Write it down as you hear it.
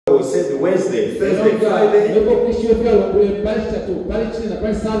will say Wednesday, Thursday, Friday. You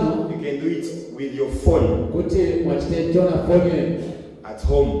can do it with your phone at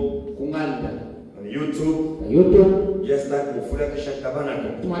home. On YouTube, just like Mufula Kishan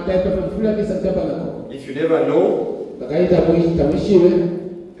Tabernacle. If you never know,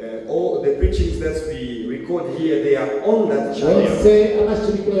 all the preachings that we record here, they are on that channel. So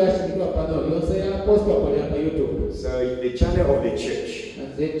it's the channel of the church.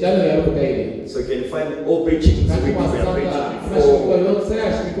 So you can find all preachings we have preached before.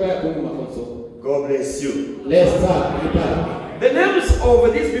 God bless you. The names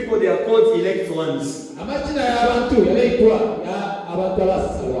of these people, they are called elect ones.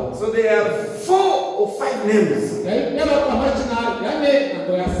 So they have 4 or 5 names.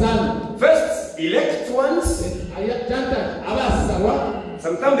 First, elect ones.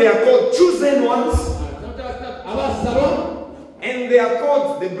 Sometimes they are called chosen ones. And they are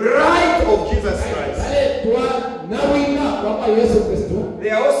called the bride of Jesus Christ. They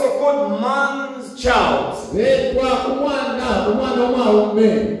are also called man's child.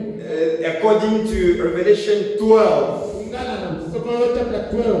 According to Revelation 12.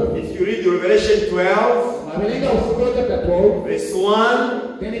 If you read Revelation 12, verse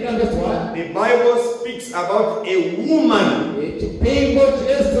 1, the Bible speaks about a woman.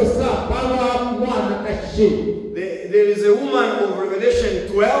 There is a woman of Revelation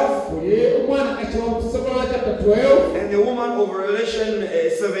 12 and a woman of Revelation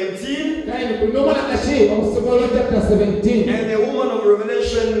 17 and a woman of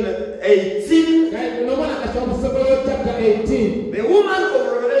Revelation 18. The woman of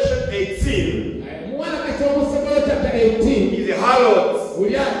Revelation 18 is a harlot,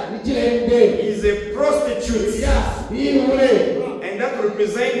 is a prostitute, and that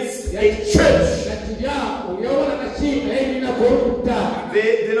represents a church. The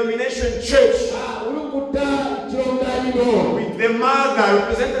denomination church with the mother,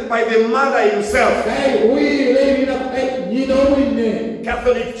 represented by the mother himself.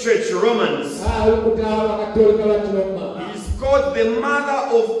 Catholic Church, Romans. He is called the mother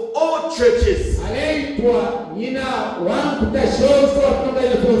of all churches.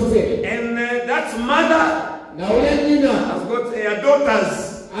 And that mother has got her daughters.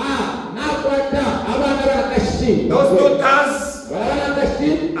 Those daughters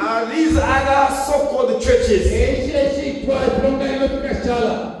are these other so-called churches.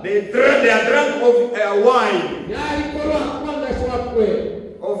 They are drunk of wine,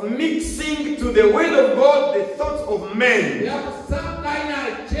 of mixing to the word of God the thoughts of men.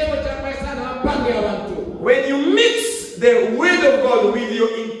 When you mix the word of God with your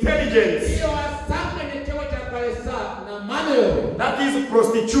intelligence, that is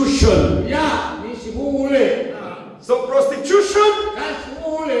prostitution. So prostitution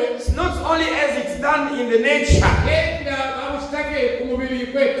is not only as it's done in the nature,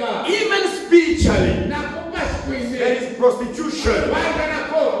 even spiritually, there is prostitution.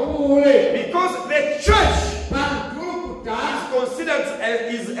 Because the church is considered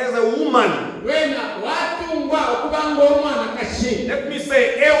as a woman. Let me say,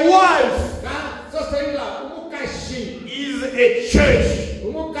 a wife is a church.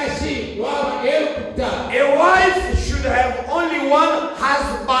 A wife should have only one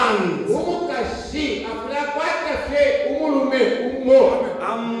husband.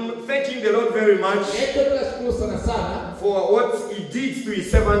 I'm thanking the Lord very much for what He did to His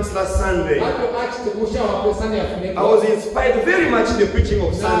servants last Sunday. I was inspired very much in the preaching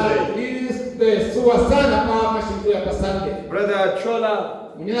of Sunday. Brother Chola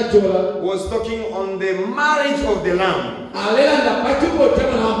was talking on the marriage of the Lamb.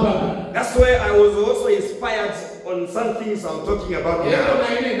 That's why I was also inspired on some things I'm talking about now.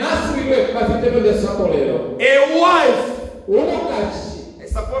 A wife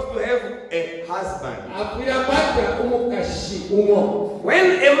is supposed to have a husband. When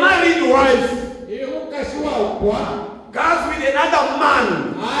a married wife goes with another man,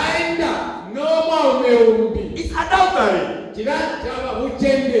 it's adultery.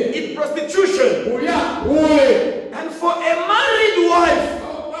 It's prostitution. And for a married wife,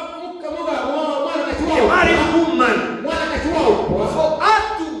 a married woman, for her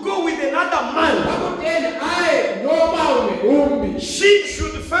to go with another man, she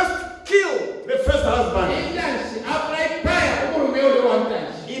should first kill the first husband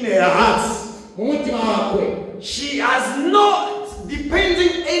in her heart. She has not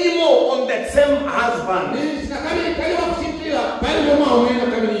depending anymore on that same husband.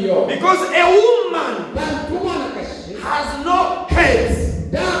 Because a woman has no head.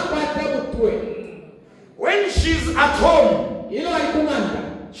 When she's at home,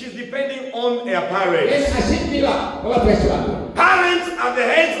 she's depending on their parents. Parents are the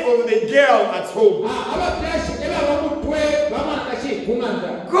heads of the girl at home.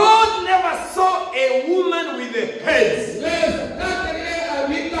 God never saw a woman with a head.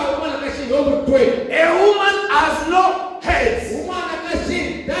 A woman has no head.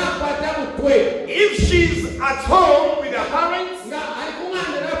 If she's at home with her parents,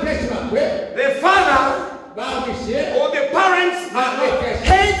 the father or the parents are the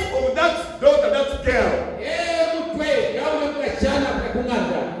heads of that daughter, that girl.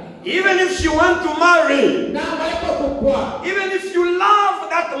 Even if she wants to marry, even if you love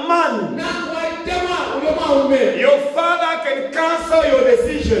that man, your father can cancel your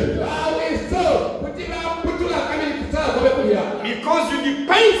decision. Because you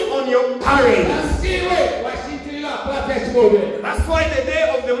depend on your parents. That's why the day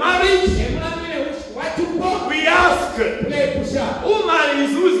of the marriage, we ask, who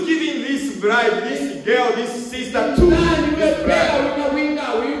marries, who's giving this bride, this girl, this sister to this bride?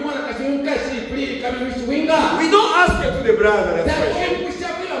 We don't ask her to the brother,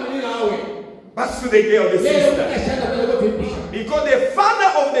 but to the girl, the sister. Because the father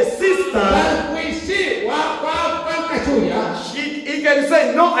of the sister, he can say,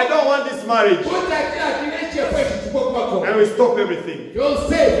 no, I don't want this marriage. And we stop everything.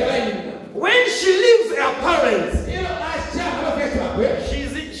 When she leaves her parents,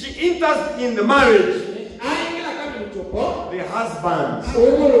 she enters in the marriage. The husband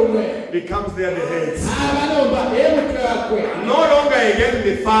becomes there the head. No longer again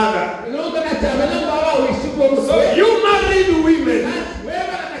the father. So you married women.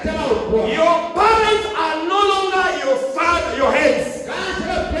 Your parents are no longer your father, your heads.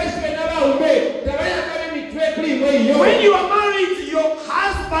 When you are married, your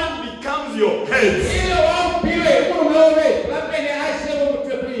husband becomes your head.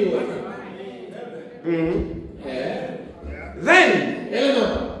 Then,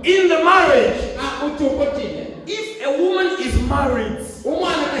 in the marriage, if a woman is married,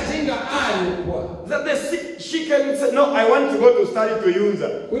 that she can say, no, I want to go to study to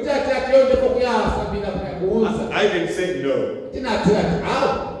Yunza. I can say no.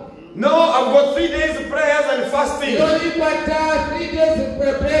 No, I've got 3 days of prayers and fasting.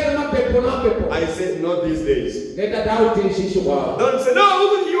 I said, not these days. Don't say, no,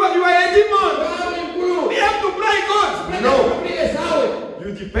 you are a demon. We have to pray God. No. You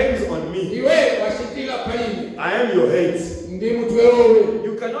depend on me. I am your head.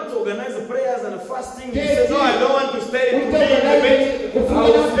 You cannot organize prayers and fasting. You say, no, I don't want to stay to be in the bed. I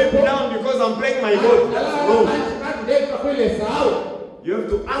will sleep down because I'm praying my God. No. You have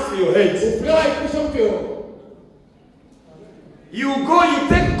to ask your head. You go, you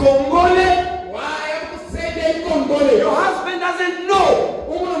take Congole. Your husband doesn't know.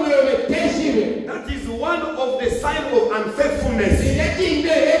 That is one of the signs of unfaithfulness.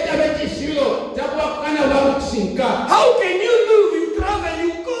 How can you do? You travel,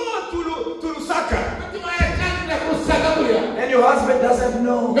 you go to Lusaka. And your husband doesn't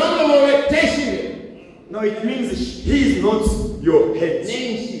know. No, it means he is not your head.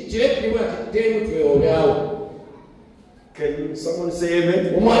 Can someone say amen?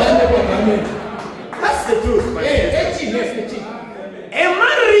 That's the truth, my friend. A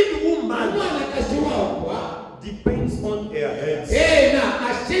married woman depends on her head.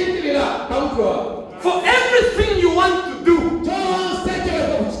 For everything you want to do,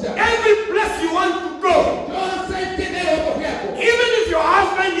 every place you want to go, even if your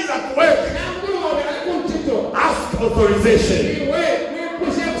husband is at work, ask authorization.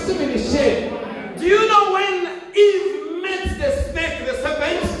 Do you know when Eve met the snake, the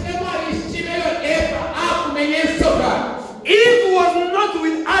serpent? Eve was not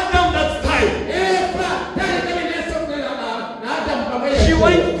with Adam that time.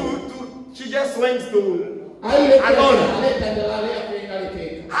 She just went to alone.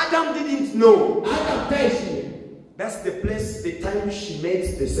 Adam didn't know. That's the place, the time she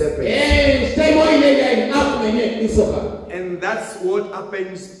met the serpent. And that's what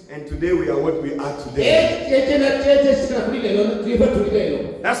happens, and today we are what we are today.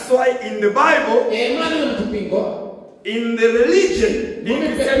 That's why in the Bible, in the religion,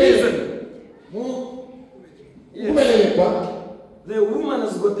 in Christianism, yes, the woman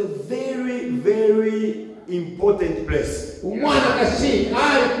has got a very, very important place. We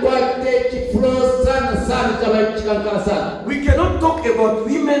cannot talk about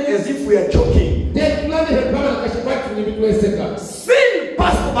women as if we are joking. Sin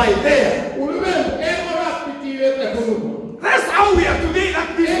passed by there. That's how we are today,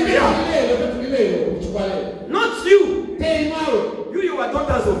 like this we are. Not you. You are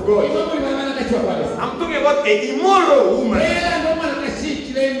daughters of of God. I'm talking about an immoral woman.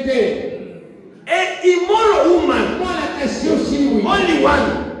 An immoral woman. Only one.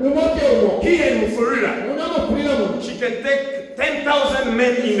 Here in Mufurira. She can take 10,000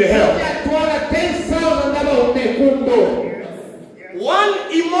 men in the hell. One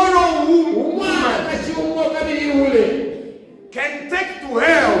immoral woman can take to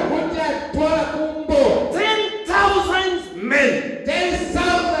hell 10,000 men.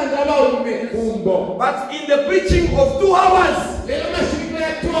 But in the preaching of 2 hours,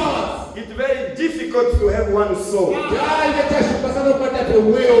 it's very difficult to have one soul to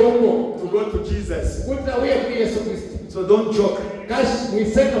go to Jesus. So don't joke.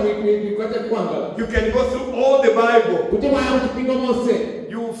 You can go through all the Bible.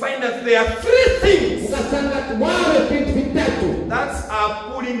 You will find that there are 3 things that are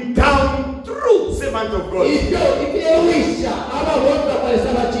pulling down true servant of God.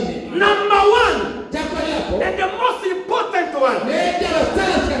 Number 1, and the most important one,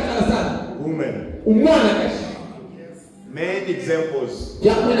 women. Many examples.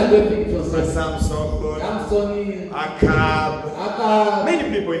 Samson, Akab. Many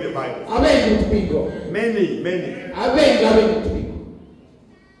people in the Bible. Many.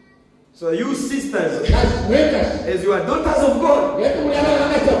 So you sisters, as you are daughters of God,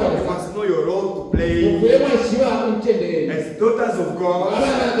 you must know your role to play as daughters of God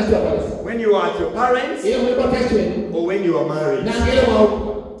when you are at your parents or when you are married.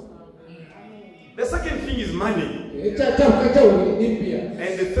 The second thing is money. And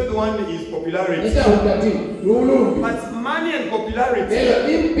the third one is popularity. But money and popularity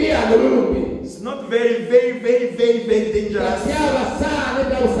is not very dangerous.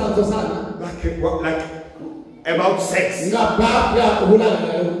 Like about sex.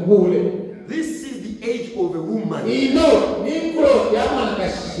 This is the age of a woman.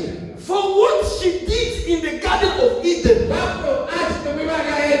 For what she did in the Garden of Eden,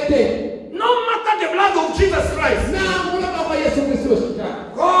 no matter the blood of Jesus Christ,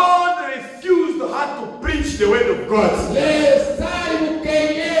 God refused her to preach the word of God.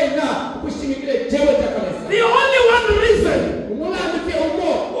 The only one reason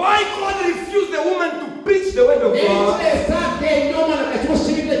why God refused the woman to preach the word of God,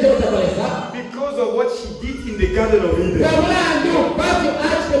 because of what she did in the Garden of Eden.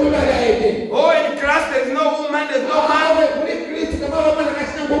 Oh, in Christ there's no woman, there's no man.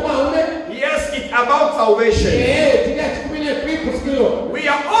 Yes, it's about salvation. We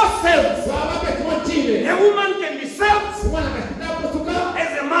are all saved. A woman can be saved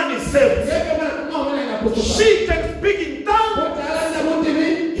as a man is saved. She can speak in tongues.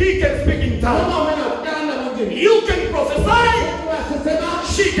 He can speak in tongues. You can prophesy.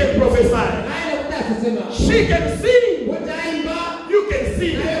 She can prophesy. She can sing. You can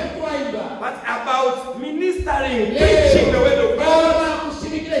sing. But about ministering, preaching the word of God,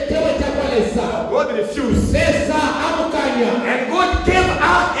 God refused. And God gave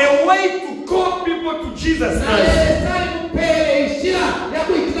her a way to call people to Jesus Christ.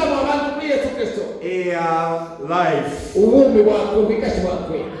 A life.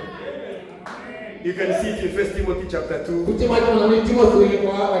 You can see it in 1 Timothy chapter 2.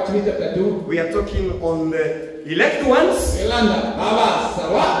 We are talking on the elect ones,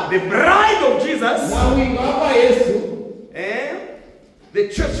 the bride of Jesus, and the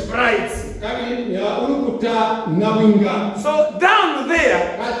church brides. So down there,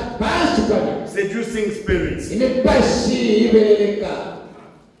 seducing spirits.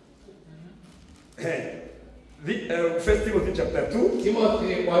 1 Timothy chapter 2,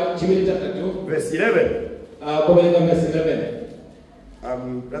 verse 11.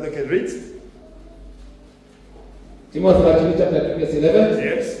 Brother can read. Timothy chapter 2, verse 11.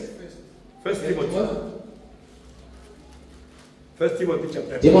 Yes. 1 Timothy. 1 Timothy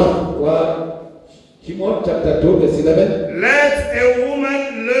chapter 2. Timothy chapter 2, verse 11. Let a woman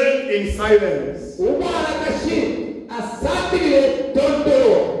learn in silence, with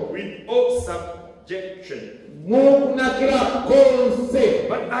all subjection.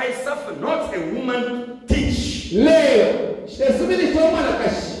 But I suffer not a woman teach. Not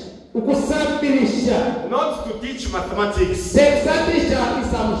to teach mathematics.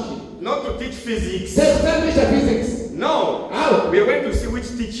 Not to teach physics. No. We are going to see which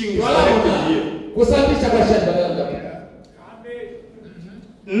teaching is connected here.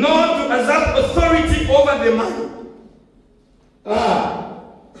 Not to exert authority over the man.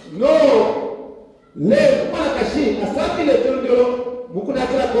 No. Leo mwanakashi asabile tondolo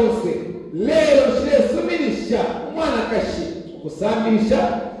mukunakira konse leo shile suminisha mwanakashi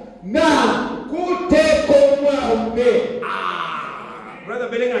kusaminisha na kuteko mwambe. Brother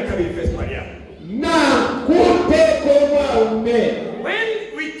Belenga When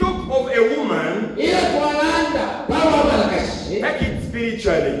we talk of a woman, take it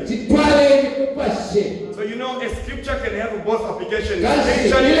spiritually. So you know a scripture can have both applications.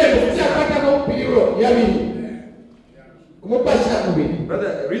 Spiritually and physically.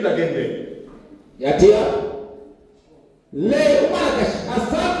 Brother, read again there.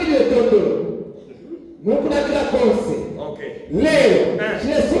 Okay.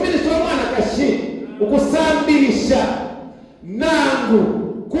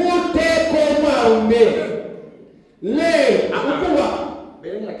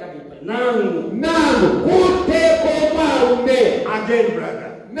 Again, brother.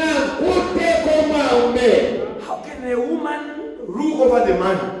 How can a woman rule over the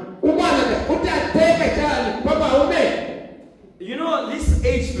man? You know, this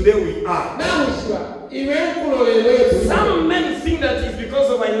age today we are. Some men think that it's because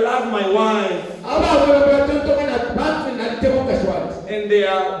of I love my wife. And they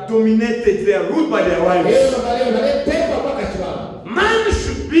are dominated, they are ruled by their wives. Man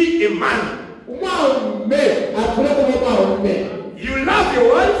should be a man. You love your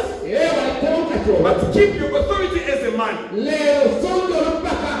wife, but keep your authority as a man.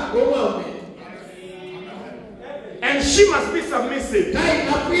 And she must be submissive.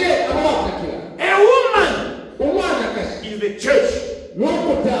 A woman is the church.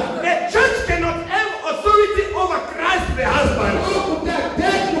 The church cannot have authority over Christ the husband.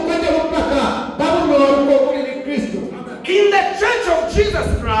 In the church of Jesus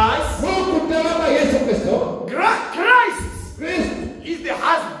Christ, Christ is the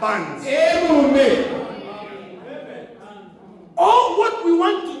husband. All what we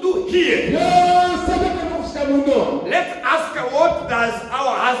want to do here, let's ask what does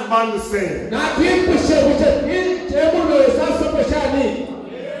our husband say?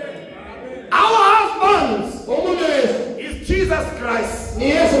 Our husband is Jesus Christ.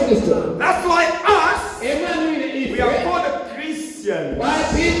 That's why us, we are called Christians.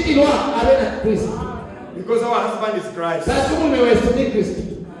 Because our husband is Christ.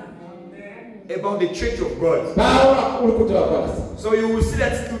 About the church of God. So you will see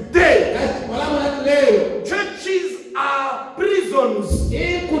that today, churches are prisons.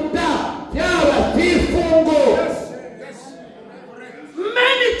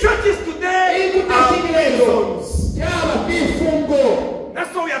 Many churches today are prisons.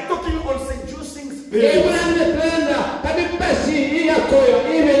 That's why we are talking on seducing spirits.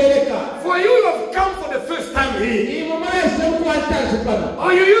 For you have come for the first time here.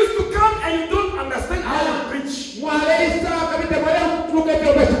 Or you used to come and you don't understand how to preach.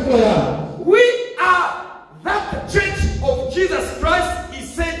 We are that church of Jesus Christ. He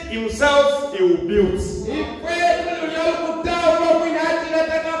said himself he will build.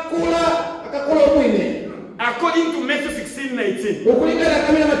 According to Matthew 16:19.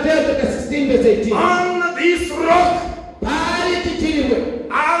 On this rock I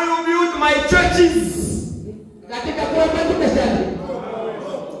will build my churches.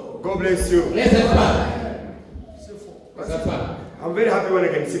 God bless you. I'm very happy when I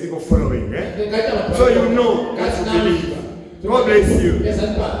can see people following. So you know what you believe. God bless you.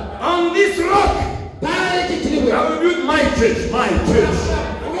 On this rock I will build my church. My church.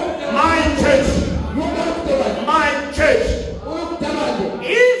 My church. My church.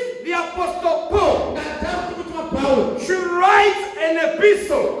 If the Apostle Paul should write an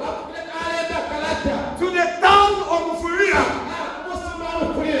epistle to the town of Furia,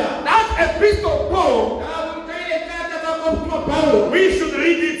 that epistle Paul, we should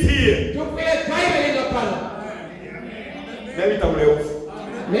read it here.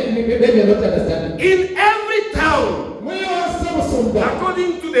 In every town,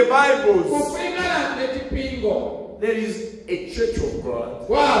 according to the Bible, there is a church of God.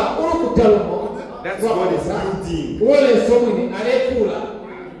 That's God is building.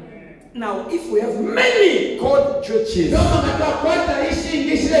 Now, if we have many called churches, you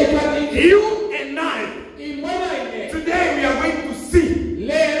and I, today we are going to see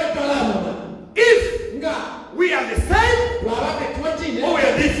if we are the same or we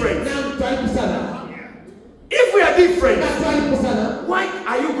are different. If we are different, why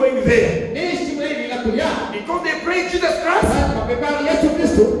are you going there? Because they pray Jesus Christ?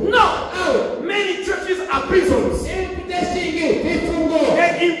 No! Many churches are prisons. They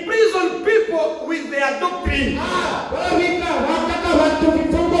imprison people with their doctrine.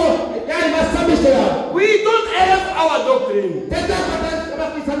 We don't have our doctrine.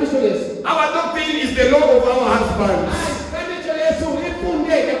 Our doctrine is the law of our husbands.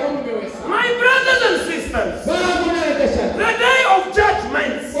 My brothers and sisters, the day of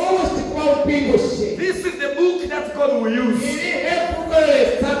judgment use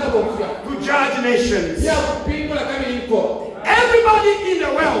to judge nations. Everybody in the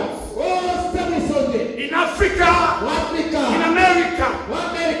world, in Africa, in America,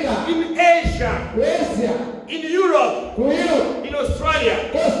 in Asia, in Europe, in Australia,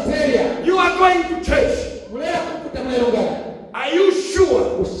 you are going to church. Are you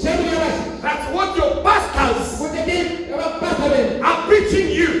sure that what your pastors are preaching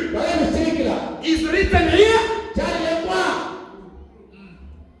you is written here?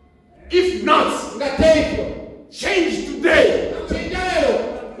 If not, change today,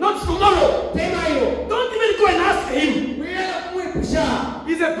 not tomorrow. Don't even go and ask him.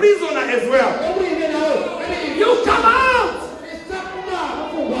 He's a prisoner as well. You come out.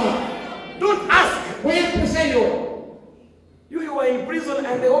 Don't ask. You are in prison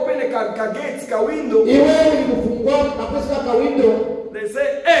and they open a gate, a window. They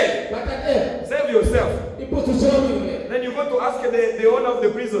say, hey, save yourself. Then you go to ask the owner of the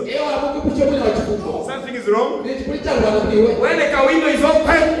prison. Something is wrong. When the window is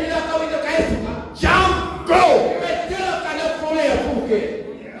open, jump, go.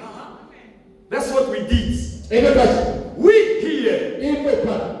 That's what we did. We here,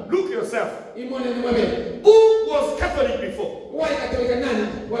 look yourself. Who was Catholic before?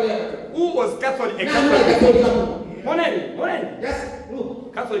 Who was Catholic? A Catholic? Yes.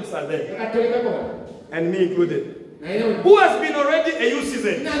 Catholics are there. And me included. Who has been already a youth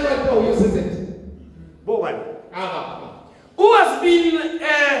season? Boban. Who has been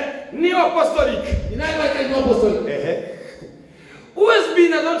neo-apostolic? Who has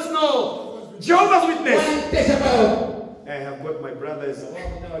been, I don't know, Jehovah's Witness? I have got my brother's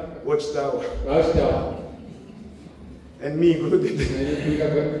watchtower. And me included.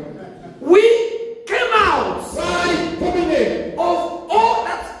 We came out of all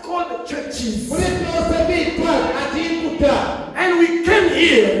that's called churches. And we came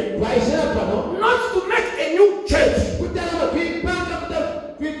here not to make a new church, but to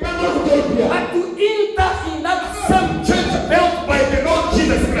enter in that same church built by the Lord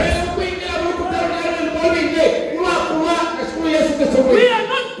Jesus Christ. We are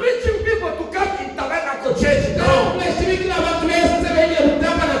not preaching people to come in tabernacle church. No.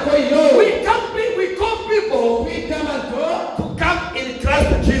 We call people to come in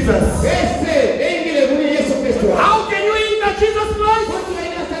Christ Jesus. How can you enter Jesus Christ?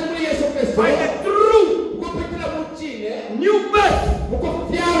 By the true new birth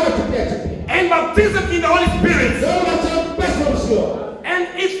and baptism in the Holy Spirit. And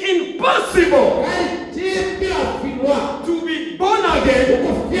it's impossible to be born again,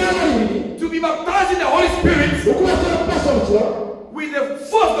 to be baptized in the Holy Spirit with a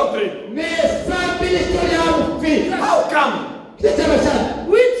false doctrine. How come?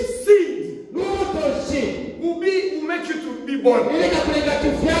 Which seed will make you to be born?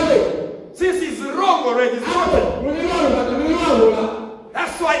 Since it's wrong already, it's rotten.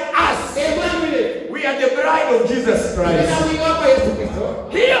 That's why us, we are the bride of Jesus Christ.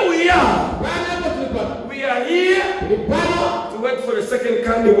 Here we are. We are here to wait for the second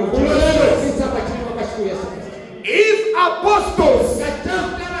coming of Jesus Christ. If apostles,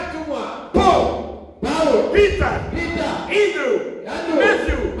 Paul, Peter, Andrew,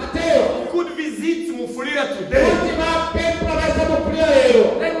 Matthew, could visit Mufulira today,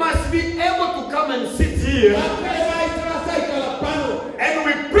 they must be able to come and sit here. And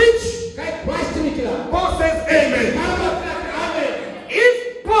we preach. Paul says amen.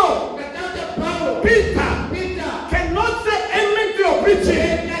 If Paul, Peter cannot say amen to your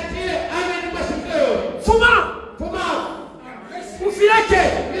preaching, Fuma,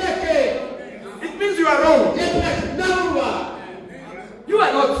 it means you are wrong.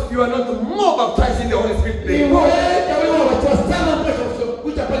 You are not more baptized in the Holy Spirit than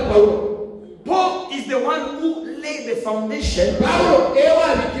Paul is the one who laid the foundation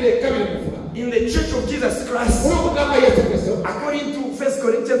in the Church of Jesus Christ, according to 1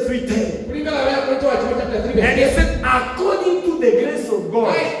 Corinthians 3:10. And he said, according to the grace of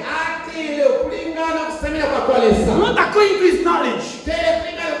God, not according to his knowledge,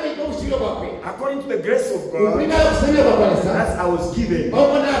 according to the grace of God, as I was given, I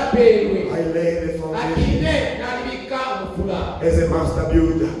laid the foundation as a master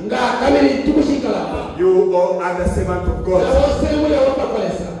builder. You all are the servant of God.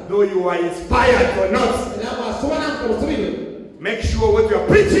 Though you are inspired or not, make sure what you are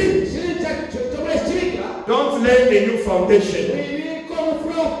preaching, don't lay a new foundation.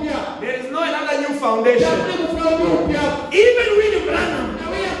 There is no another new foundation. Even William Branham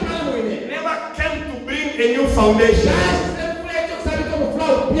never came to bring a new foundation.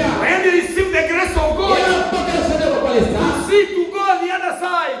 When he received the grace of God,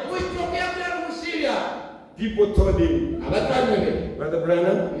 people told him, Brother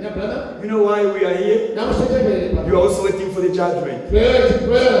Branham, you know why we are here? You are also waiting for the judgment.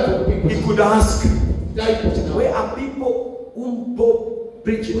 He could ask, where are people whom Pope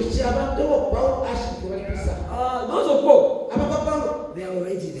preaching? Those of Pope, they are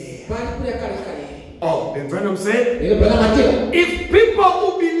already there. Oh, then Branham said, if people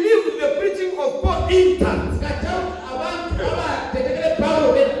who believe the preaching of Paul intact,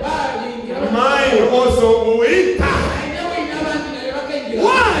 mine also will intact.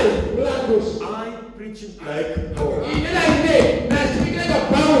 Why? I preach like Paul.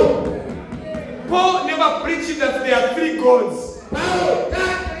 Paul never preached that there are three gods.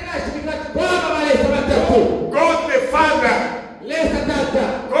 God the Father,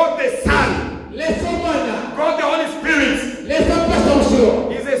 God the Son, God the Holy Spirit.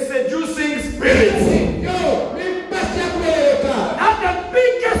 He's a seducing spirit. That's the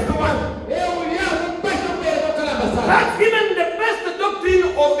biggest one. That's even the best doctrine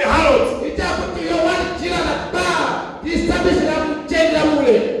of the harlot.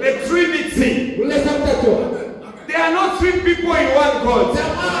 The Trinity. There are not three people in one God. There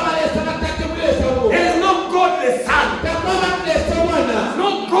is no God the Son. No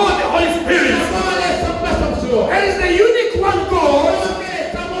God the Holy Spirit. There is the unique one God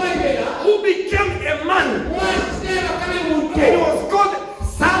who became a man. And he was called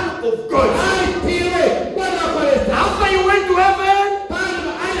Son of God. After you went to heaven,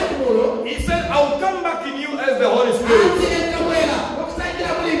 he said, I will come back in you as the Holy Spirit.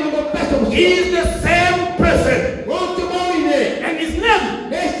 He is the same person. And his name,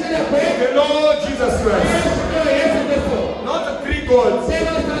 the Lord Jesus Christ. Not the three gods.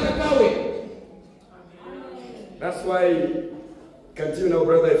 That's why, continue now,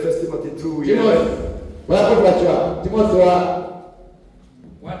 brother, 1 Timothy 2.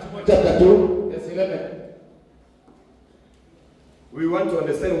 Chapter 2, verse 11. We want to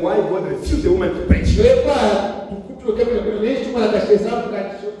understand why God refused the woman to preach.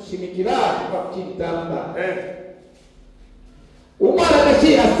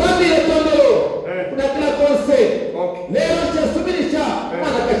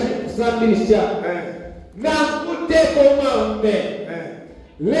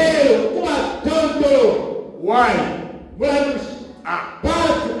 Why?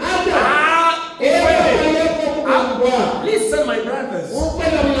 Listen, my brothers.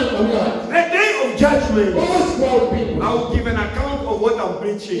 The day of judgment, I will give an account of what I'm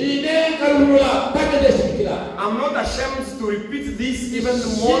preaching. I'm not ashamed to repeat this even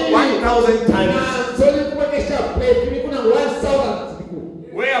more 1,000 times.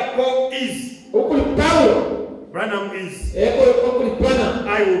 Where Paul is, Branham is. I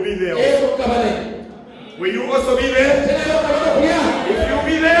will be there also. Will you also be there? If you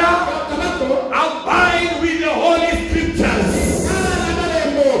be there, abide with the Holy Scriptures.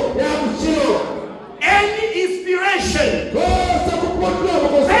 Any inspiration,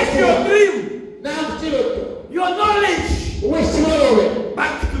 take your dream, your knowledge,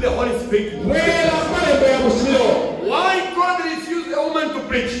 back to the Holy Spirit. Why God refused a woman to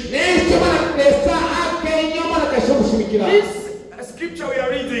preach? This scripture we are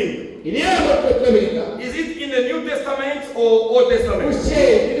reading, is it in the New Testament or Old Testament? Is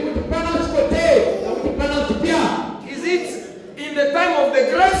it in the time of the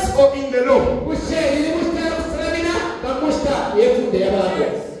grace or in the law?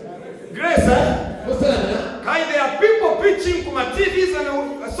 Grace, eh? There are people preaching from TVs and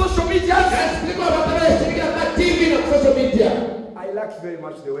social media. I like very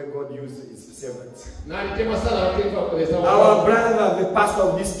much the way God uses his servants. Our brother, the pastor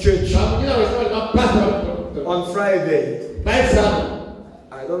of this church, on Friday,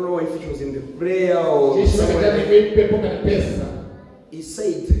 I don't know if it was in the prayer or somewhere, he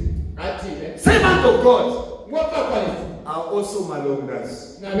said, servants of God are also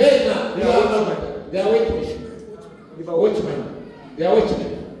malongas. They are watchmen. They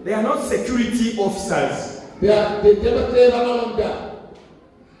are not security officers. They are not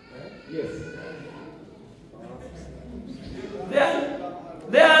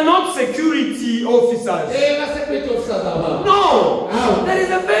security officers. No. There is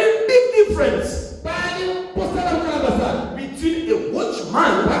a very big difference between a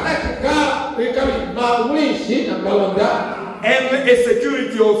watchman and a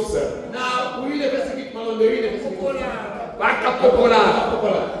security officer.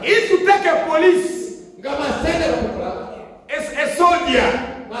 If you take a police, it's a soldier,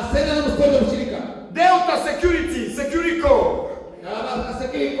 Delta Security, Securico.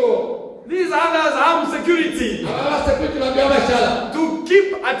 These others armed security to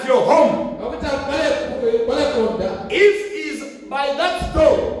keep at your home. If he's by that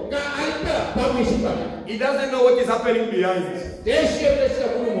door, he doesn't know what is happening behind it.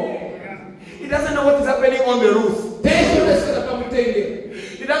 He doesn't know what is happening on the roof.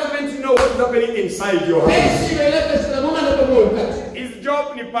 He doesn't know what is happening inside your house. His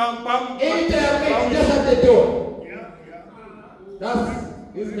job is pam pam.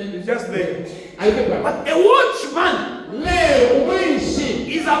 He's just there. But a watchman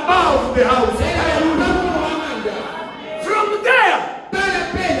is above the house. From there,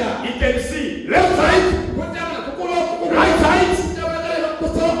 he can see left side, right side,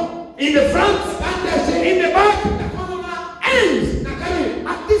 in the front, in the back, and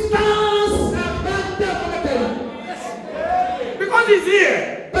at distance. Because he's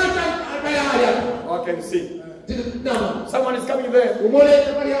here. I can see. Someone is coming there. You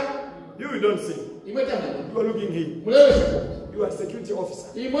don't see. You are looking here. You are a security officer.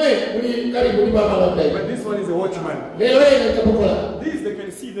 But this one is a watchman. This they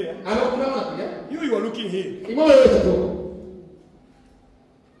can see there. You are looking here.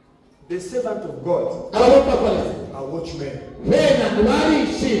 The servant of God are watchmen.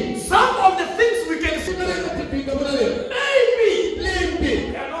 Some of the things we can see, maybe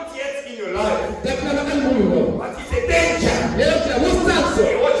they are not yet in your life. But it's a danger.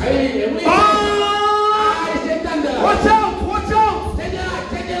 Watch out! Watch out!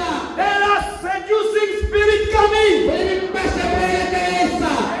 There are seducing spirits coming.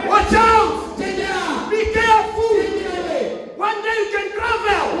 Watch out! Be careful. One day you can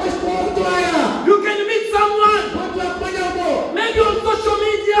travel. You can meet someone. Maybe on social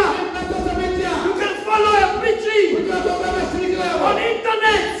media. You can follow a preaching on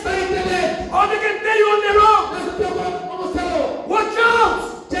internet. Or they can tell you on the road. Watch out!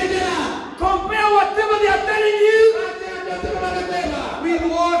 Compare whatever they are telling you with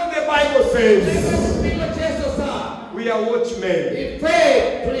what the Bible says. We are watchmen.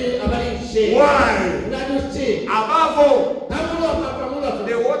 Why? Above all,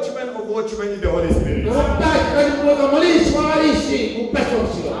 the watchman of watchmen is the Holy Spirit.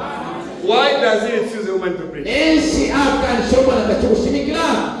 Why does he refuse a woman to preach?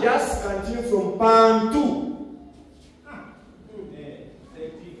 Just continue from Pan 2.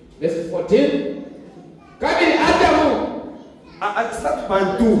 Verse 14. At start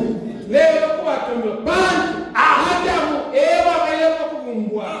Pan 2.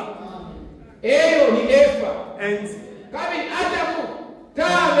 And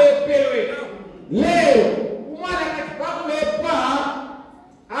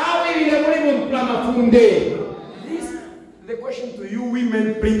the question to you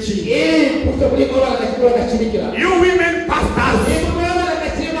women preaching. You women pastors.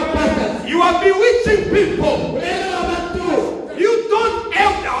 You are bewitching people. You don't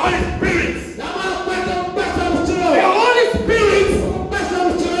help the Holy Spirit. The Holy Spirit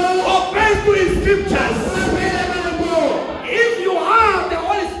obeys to his scriptures. If you have the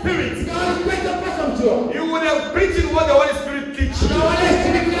Holy Spirit, you would have preached what the Holy Spirit teaches.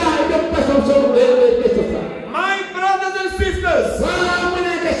 My brothers and sisters,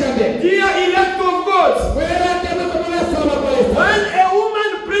 dear elect of God, when a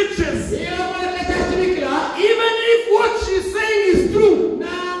woman preaches, even if what she's saying is true,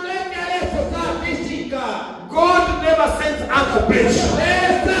 God never sent her to preach.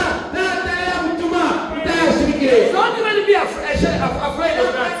 Don't even be afraid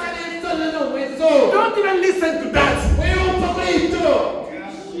of that. Don't even listen to that.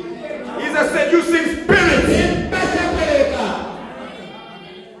 He's a seducing spirit.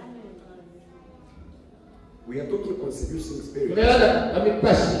 We are talking on seducing spirit.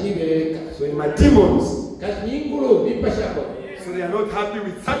 So in my demons, so they are not happy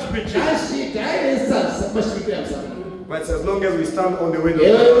with such preaching. But as long as we stand on the way of God,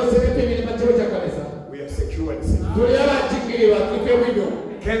 we are secure and safe.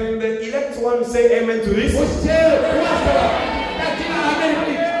 Can the elect one say amen to this?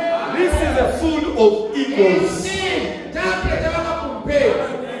 This is a food of egos.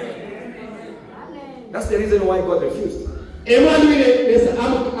 That's the reason why God refused.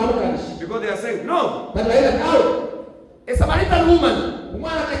 Because they are saying, no. A Samaritan woman,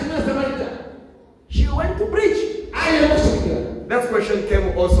 she went to preach. That question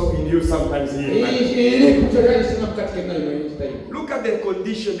came also in you sometimes here. Look at the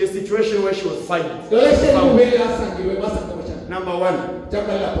condition, the situation where she was found. Number one,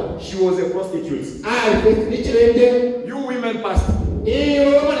 she was a prostitute. You women pastor,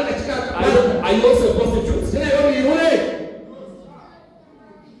 are you also a prostitute?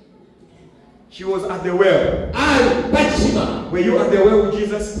 She was at the well. Were you at the well with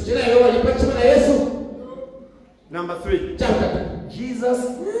Jesus? Number 3. Chapter. Jesus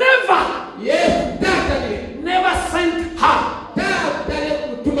never sent her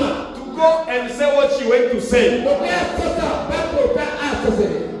to go and say what she went to say.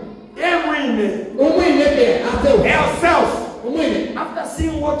 Herself, after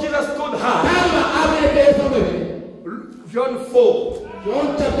seeing what Jesus told her, John 4,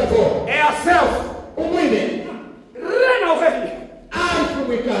 John chapter 4, herself ran away.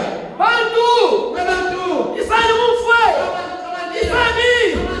 Bantu!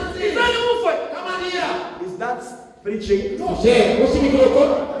 Is that preaching?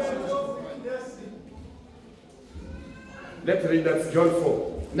 Let's read that, John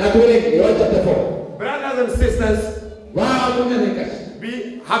 4. John chapter 4. Brothers and sisters,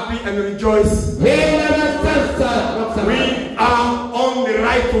 be happy and rejoice. We are on the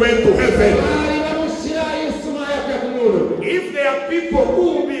right way to heaven. If there are people who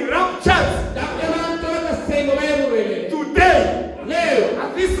will be raptured today,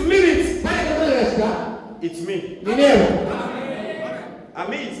 at this minute, it's me. I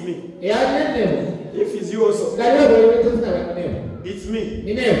mean, it's me. If it's you also, it's me.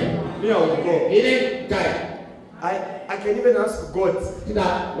 Me, I will go. I can even ask God.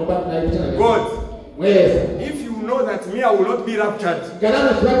 God, if you know that me, I will not be raptured,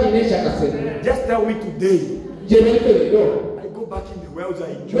 just tell me today. I go back in the world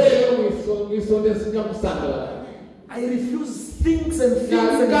I enjoy. I refuse things and things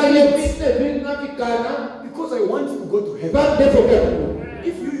because I want to go to heaven.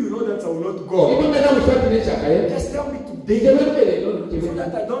 If you know that I will not go, just tell me today so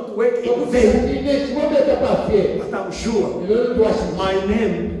that I don't work in vain. But I'm sure my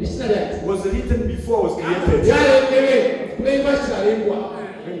name was written before I was created.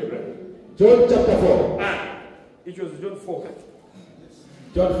 John chapter 4. It was John 4.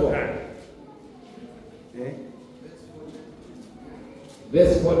 John 4.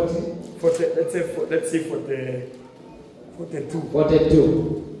 Verse 40. Let's say 42.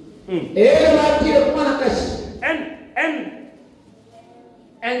 42.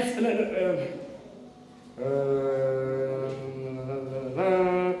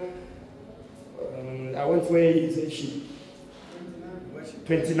 I went where he said she.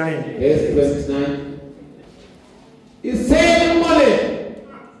 29. Verse 29. He said,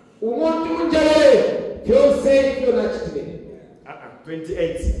 umuntu unjale byose ibyo nakitire.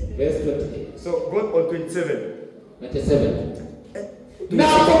 28. Verse 28. So go on 27. 27.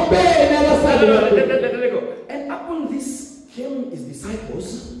 And upon this came his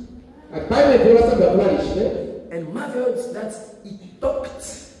disciples and marveled that he talked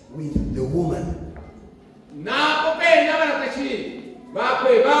with the woman.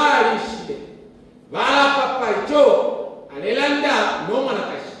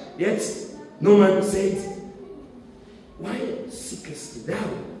 Yet no man said, why seekest thou?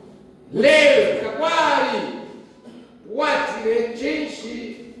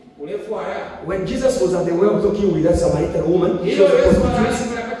 When Jesus was at the well talking with that Samaritan woman,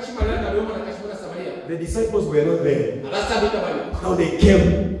 the disciples were not there. Now they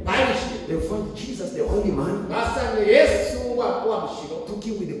came. They found Jesus, the only man,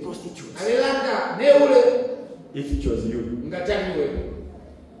 talking with the prostitutes. If it was you,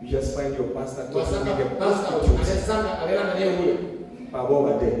 you just find your pastor talking with the prostitutes.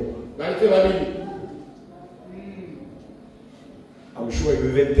 I'm sure you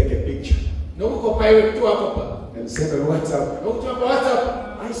even take a picture and send on WhatsApp.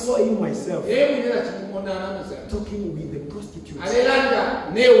 I saw you myself talking with the prostitutes.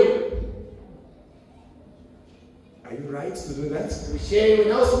 Are you right to do that?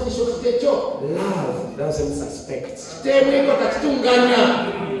 Love doesn't suspect. If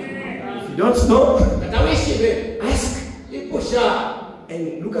you don't know, ask.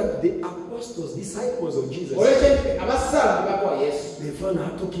 And look at the apostles, disciples of Jesus. They found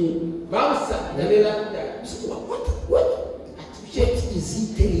her talking. What is he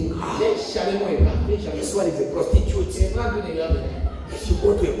telling her? This one is a prostitute. If you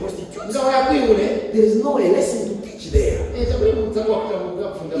go to a prostitute, there is no lesson to teach there. He's a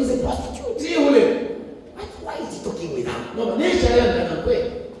prostitute. Why is he talking with her?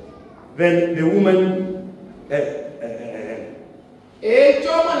 Then the woman,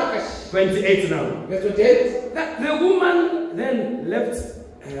 28 now. The woman then left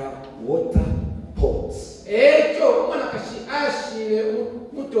her water pots. He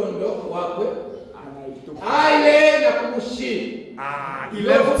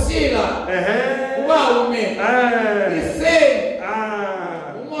left.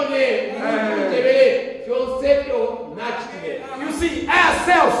 You see,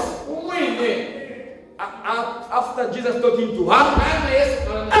 ourselves, after Jesus talking to her,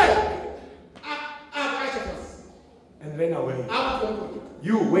 hey! And ran away.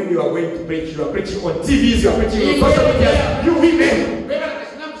 You, when you are going to preach, you are preaching on TVs, you are preaching on social media. You women,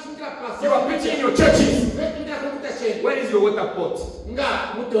 you are preaching in your churches. Where is your water pot?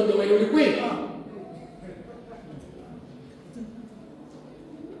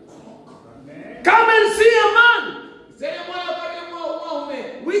 Come and see a man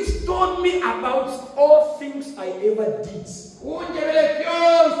which told me about all things I ever did.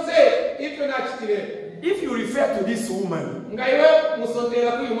 If you refer to this woman,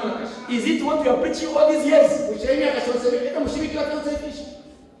 is it what you are preaching all these years?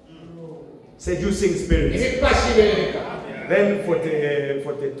 Seducing spirits. Then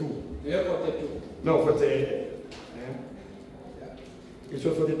 42. No, 40. It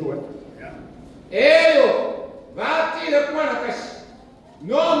was 42,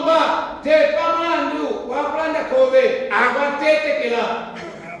 Nomba te pamandu waplanda kove agwatetekela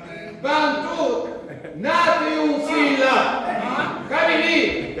bantu nati umfila kabili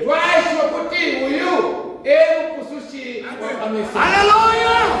twaishwa kuti uyu kusushi wakamesa.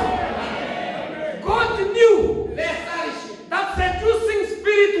 Hallelujah! God knew that seducing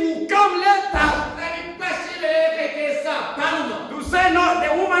spirit will come later to say no, the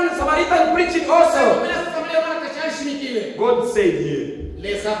woman Samaritan preaching also. God said here,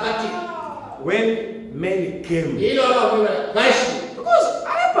 when men came, because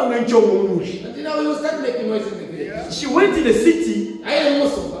she went to the city.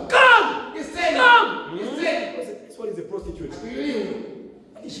 Come! He said, come! This one is a prostitute.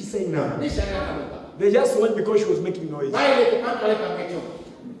 What is she saying now? They just went because she was making noise.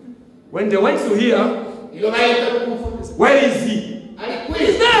 When they went to hear, where is he?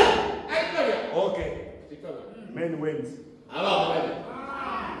 He's there! Okay. Men went.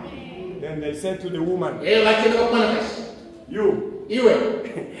 Then they said to the woman, you,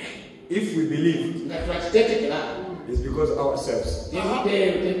 if we believe, it's because ourselves. We are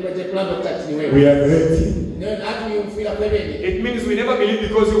ready. It means we never believe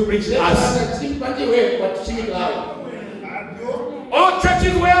because you preach to us. All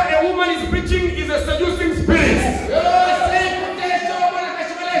churches where a woman is preaching is a seducing spirit.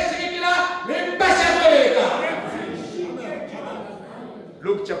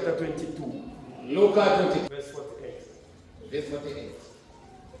 Luke chapter 22. Luke 22. Verse 48. Verse 48.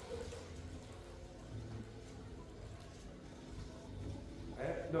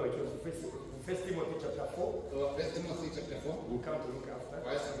 No, it was First Timothy chapter 4. First Timothy chapter 4. We'll come to look after.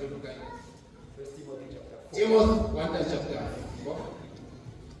 First Timothy chapter 4. Timothy chapter 4.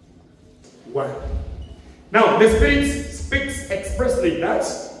 1. Now, the Spirit speaks expressly that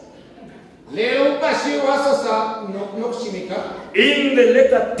in the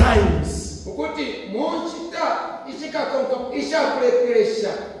later times,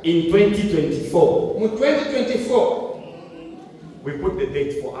 in 2024, we put the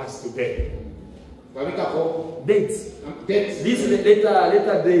date for us today. Dates. This is the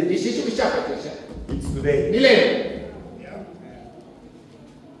later date. It's today.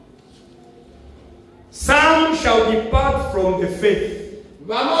 Some shall depart from the faith.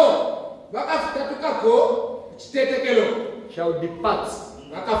 Shall depart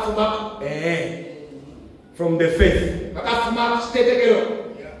from the faith,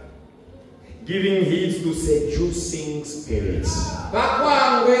 giving heed to seducing spirits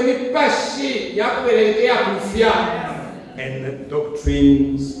and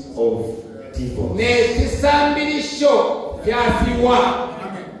doctrines of divorce.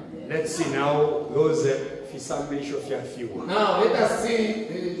 Let's see now those now let us see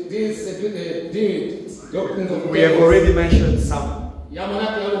this doctrines of. We have already mentioned some.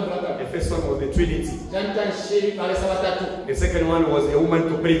 The first one was the Trinity. The second one was a woman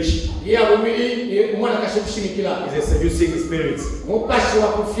to preach. It's a seducing spirit.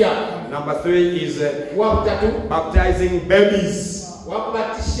 Number 3 is baptizing babies. We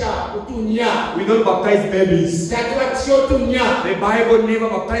don't baptize babies. The Bible never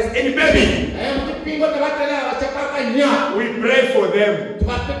baptized any baby. We pray for them.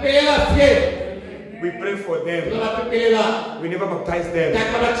 We pray for them. We never baptize them.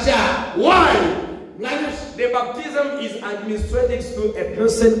 Why? The baptism is administered to a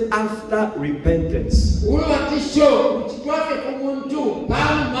person after repentance.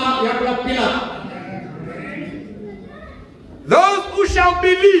 Those who shall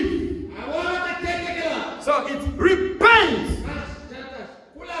believe. So it repent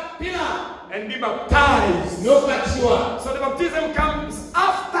and be baptized. So the baptism comes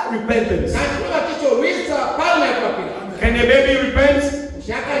after repentance. Can a baby repent?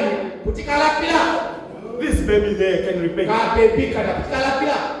 This this baby there can repent.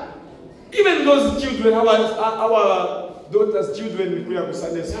 Even those children, our daughters' children, we have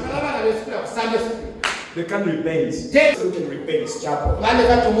Sunday school. They can repent. They can repent, chapel. I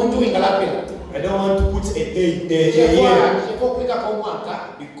don't want to put a date here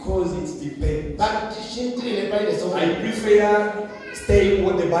because it depends. I prefer staying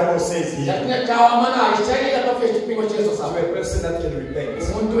what the Bible says here. To a person that can repent.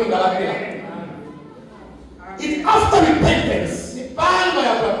 If after repentance, you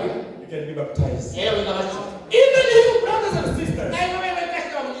can be baptized. Even if brothers and sisters,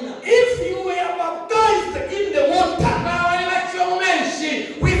 if you were baptized in the water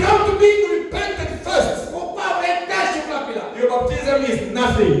without being repented first, your baptism is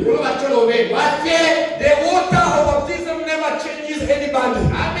nothing. The water of baptism never changes anybody.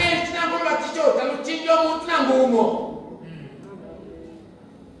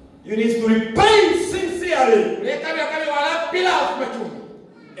 You need to repent sincerely.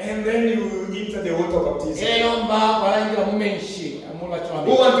 And then you enter the water baptism.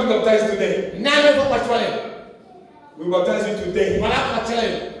 Who wants to baptize today? We baptize you today.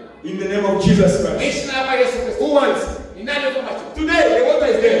 In the name of Jesus Christ. Who wants? Today, the water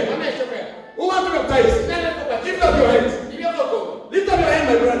is there. Who wants to baptize? Lift up your hands. Lift up your hand,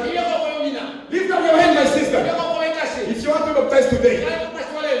 my brother. Lift up your hand, my sister. If you want to baptize today,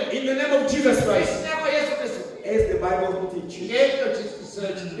 in the name of Jesus Christ. As the Bible teaches. So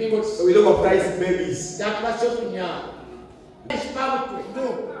we don't baptize babies.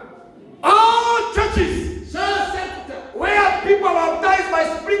 All churches where people are baptized by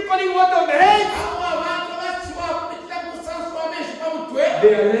sprinkling water on the head,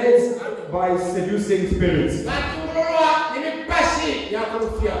 they are led by seducing spirits.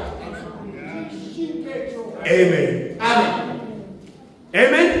 Amen. Amen.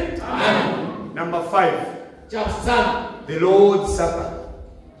 Amen. Amen. Number 5. The Lord's Supper.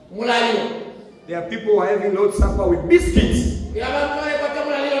 There are people who are having Lord's Supper with biscuits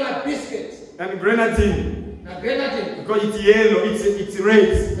and grenadine. Because it's yellow, it's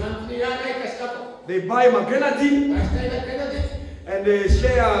red. They buy my grenadine and they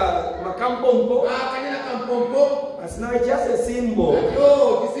share my kampompo. As now it's just a symbol.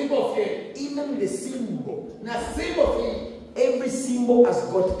 Even the symbol. Every symbol has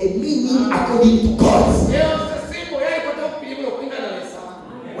got a meaning according to God.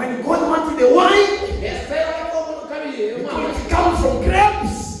 When God wanted the wine, it comes from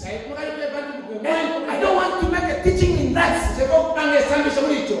grapes. And I don't want to make a teaching in that.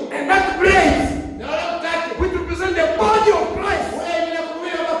 And that bread, which represents the body of Christ,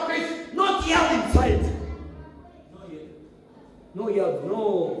 not yelled inside. No yelled,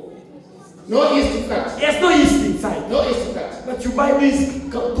 no yeast in fact. Yes, no yeast inside. No yeast in fact. But you buy these 2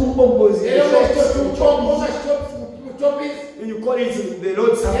 bombos and you call it the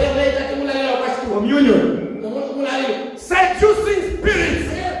Lord's Supper. Communion. Seducing spirits.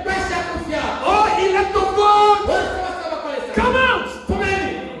 Oh, elect of God. Come out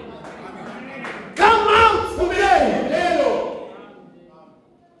today. Come out today.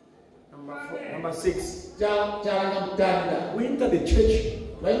 Number 6. We enter the church.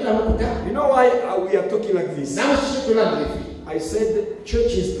 You know why we are talking like this? I said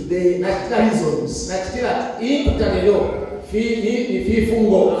churches today are prisons.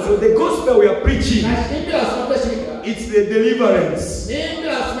 So the gospel we are preaching, it's the deliverance.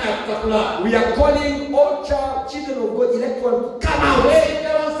 We are calling all children of God, elect one, to come out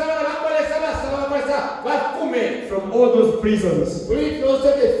from all those prisons. We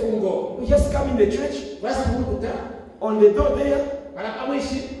just come in the church, on the door there,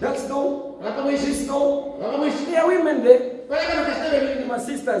 that's door, this door. There are women there, my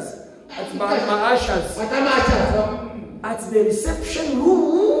sisters, my ushers, at the reception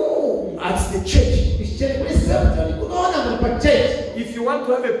room, at the church. If you want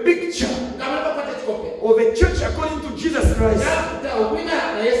to have a picture of a church according to Jesus Christ,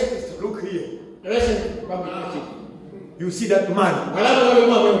 look here. You see that man.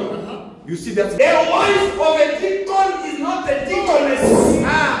 You see that the wife of a deacon is not a deaconess.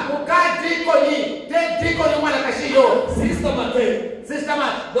 Sister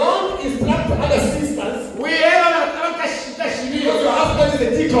Mate, don't instruct other sisters. Your husband is a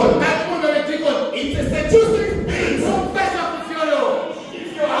deacon. It's a seducing spirit.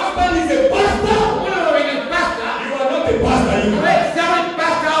 If your husband is a pastor, you are not a pastor. You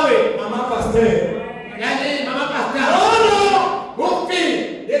are Mama Pastor. Oh no!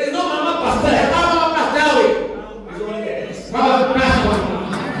 There is no Mama Pastor. Mama Pastor. It's only Mama Pastor.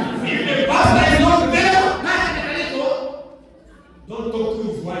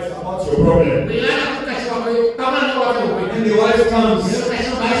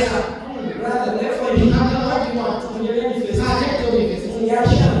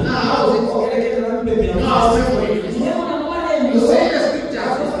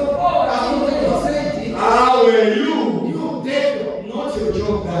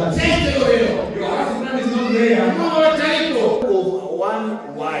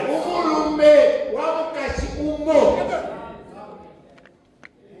 one wife.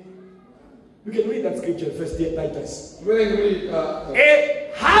 You can read that scripture, First Titus.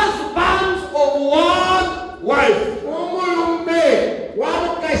 A husband of one wife.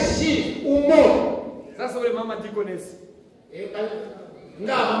 That's what Mama Deacon is.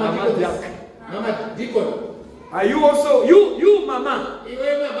 Mama Deacon. Are you also, you Mama?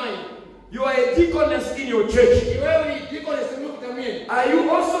 You are a deaconess in your church. Are you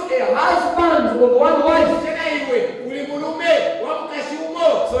also a husband of one wife?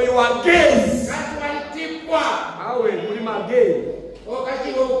 So you are gays. How will you be gay?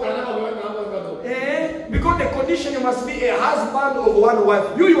 Because the condition, you must be a husband of one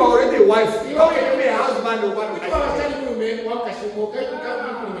wife. You are already a wife. How can you be a husband of one wife?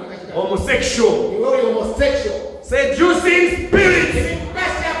 Homosexual. Seducing spirit.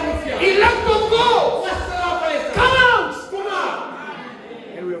 Elect of God. Come out.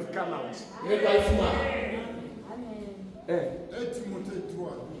 And we have come out.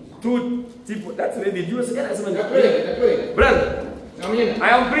 2 Timothy. That's ready. Brother, I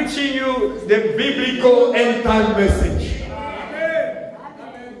am preaching you the biblical end time message.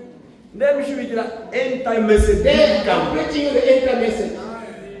 Let me show you the end time message. I'm preaching you the end time message.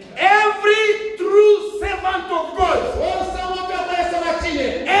 Every true servant of God.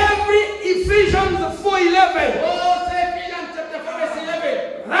 Every Ephesians 4:11.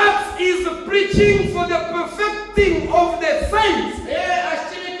 That is preaching for the perfecting of the saints.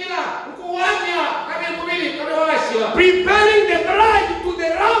 Preparing the bride to the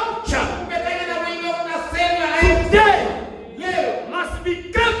rapture. Today must be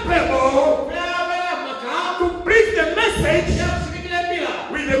capable to preach the message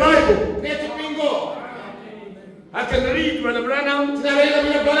with the Bible. I can read Brother Branham.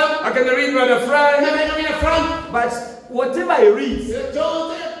 I can read Brother Frank. But whatever I read,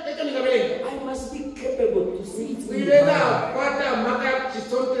 I must be capable to see it in the Bible.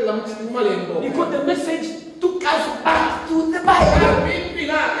 Because the message took us back to the Bible.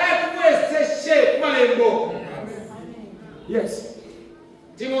 Yes.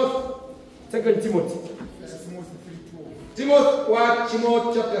 Second Timothy. Timothy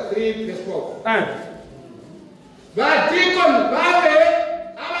chapter 3 verse 12.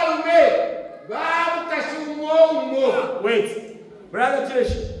 Wait, Brother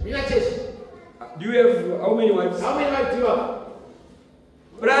Church. Do you have how many wives? How many wives do you have?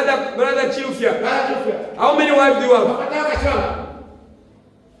 Brother Chilufia. How many wives do you have?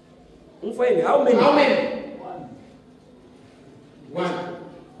 How many? One.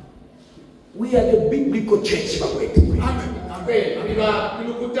 We are the biblical church.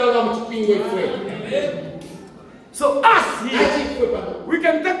 So us here, we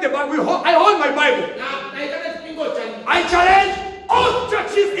can take the Bible. I hold my Bible. I challenge all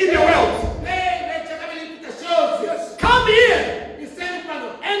churches in the world. Come here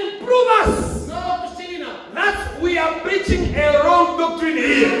and prove us that we are preaching a wrong doctrine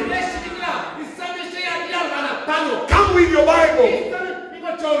here. Come with your Bible.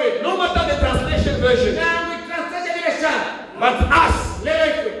 No matter the translation version. But us,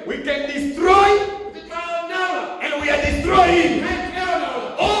 we can destroy, and we are destroying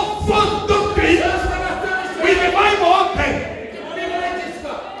all false doctrines with the Bible open.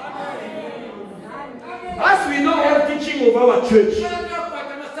 As we know our teaching of our church.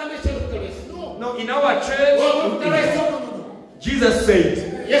 No, in our church, Jesus said,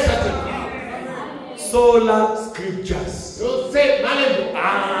 yes, I sola scriptures.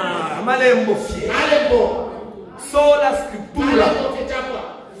 Malembo. Sola scriptura.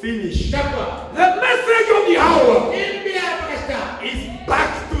 Finish. The message of the hour is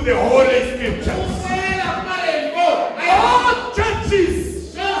back to the Holy Scriptures. All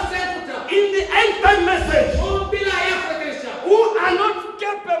churches in the end time message who are not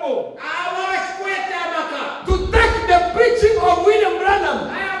capable to take the preaching of William Branham,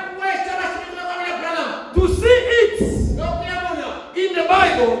 to see it in the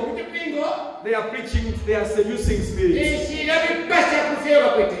Bible, they are preaching, they are seducing spirits.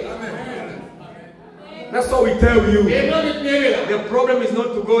 That's what we tell you. The problem is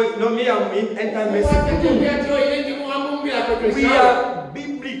not to go, no, me, I'm in end time message. We are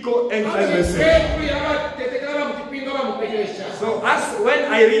biblical end time message. So as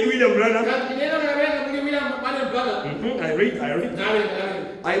when I read William Branham,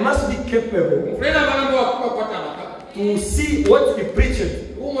 I must be capable to see what he preached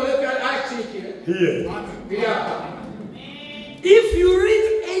here. If you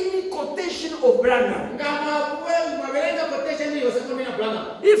read any quotation of Branham,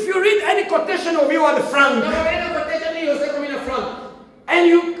 if you read any quotation of Frank, and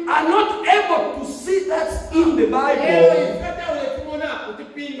you are not able to see that in the Bible,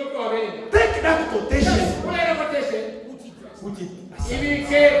 take that quotation, put it aside.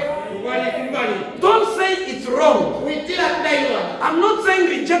 Don't say it's wrong. I'm not saying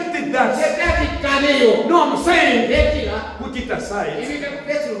rejected that. No, I'm saying put it aside.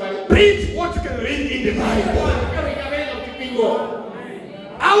 Read what you can read in the Bible.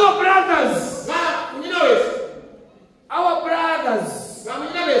 Our brothers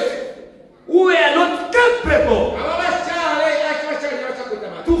who are not capable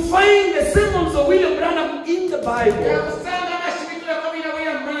to find the sermons of William Branham in the Bible,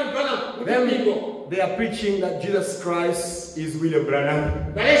 they are preaching that Jesus Christ is William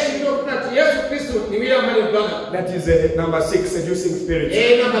Branham. That is number 6, seducing spirit.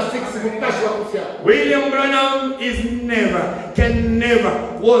 William Branham is never, can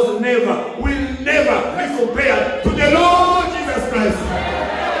never, was never, will never be compared to the Lord Jesus Christ.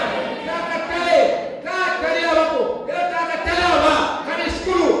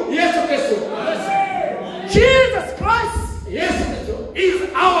 Jesus Christ is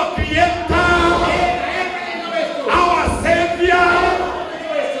our Creator, our Savior,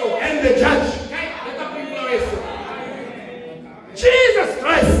 and the Judge. Jesus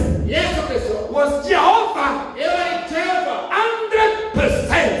Christ was Jehovah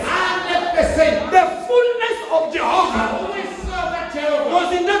 100%. The fullness of Jehovah was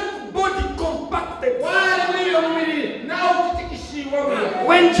in that body compacted.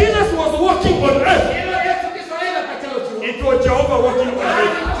 When Jesus was walking on earth, it was Jehovah walking on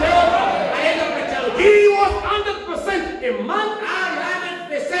earth. He was 100% a man and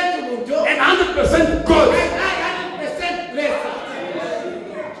 100% God.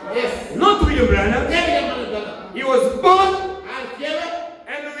 Not William Branham. He was born,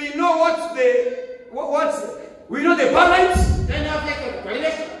 and we know we know the parents.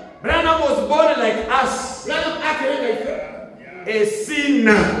 Branham was born like us, a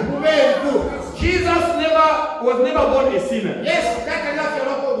sinner. Jesus was never born a sinner.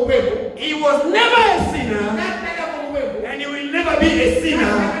 He was never a sinner, and he will never be a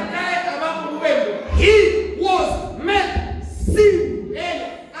sinner. He was made sin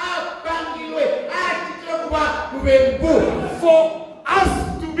for us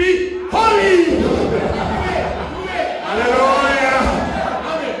to be holy. Hallelujah.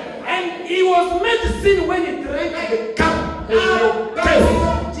 And he was made sin when he drank the cup of your case.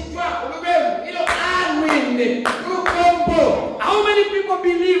 How many people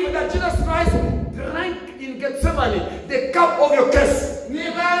believe that Jesus Christ drank in Gethsemane the cup of your curse?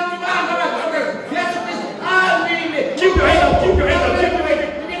 Keep your head up, keep your head up, keep your head up.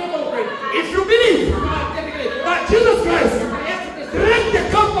 If you believe that Jesus Christ drank the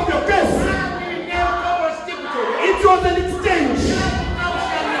cup of your curse, it was an exchange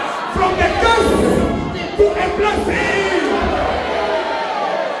from the curse to a blessing.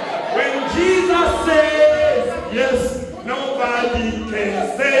 When Jesus says yes, nobody can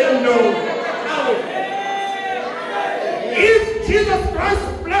say no. If Jesus Christ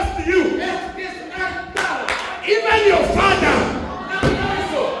blessed you, even your father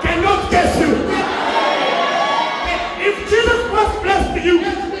cannot curse you. If Jesus Christ blessed you,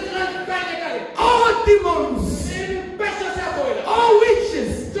 all demons, all witches,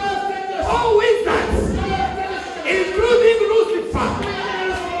 all wizards, including Lucifer,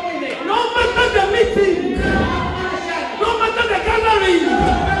 no matter the meeting, no matter the gathering,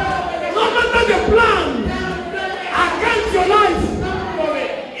 no matter the plan against your life,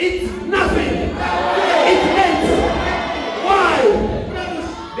 it's nothing. It ends. Why?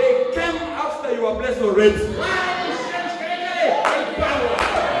 They came after you were blessed already.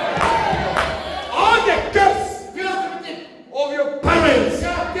 All the curse of your parents,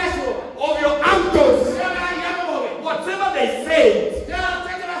 of your uncles, whatever they said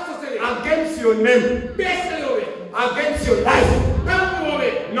against your name, against your life,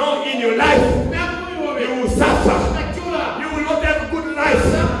 no, in your life, you will suffer. You will not have good life.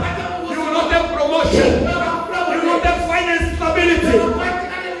 You will not have promotion. You will not have finance stability.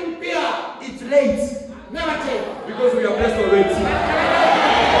 It's late. Because we are blessed already.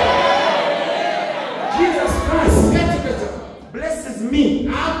 Jesus Christ blesses me.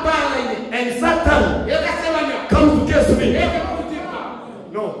 And Satan comes to curse me.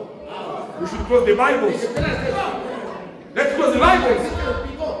 No. We should close the Bible. Let's close the Bible.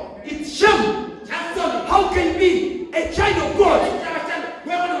 It's shame. How can be a child of God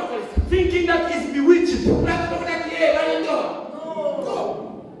thinking that he's bewitched?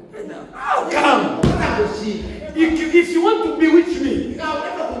 How come? If you want to bewitch me, go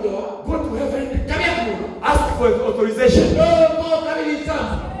to heaven, ask for authorization.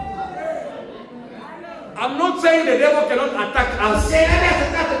 I'm not saying the devil cannot attack us.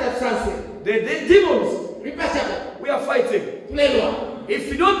 The demons, we are fighting.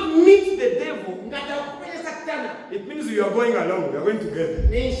 If you don't meet the devil, it means you are going along. You are going together.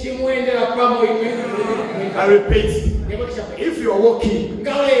 I repeat. If you are walking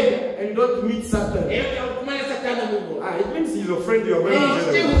and you don't meet Satan, it means he's your friend. You are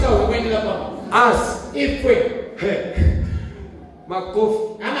going together. Us.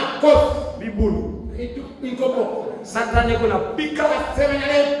 Makof. Bibulu. Satan is going to pick up.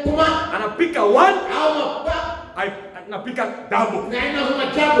 And I pick a one. I pick a double.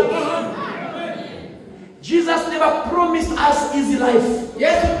 Jesus never promised us easy life. He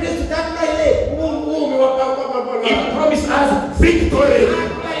promised us victory.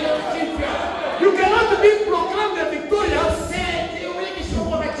 You cannot be proclaimed the victorious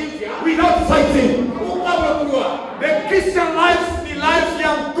without fighting. The Christian life, the life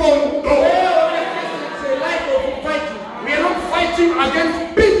young called. We are not fighting against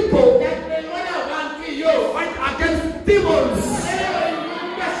people. We fight against demons.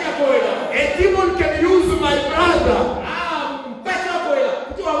 A demon can use my brother.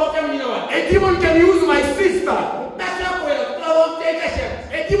 A demon can use my sister.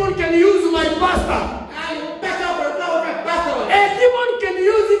 A demon can use my pastor. A demon can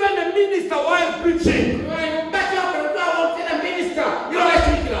use even a minister while preaching.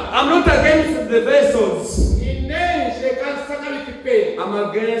 I'm not against the vessels. I'm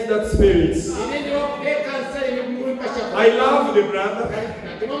against that spirit. I love the brother.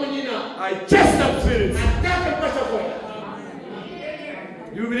 I chase that spirit.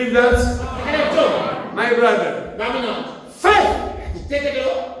 You believe that? My brother, faith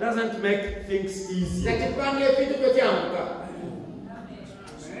doesn't make things easy.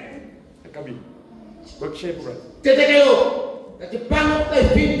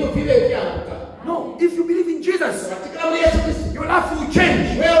 No, if you believe in Jesus, your life will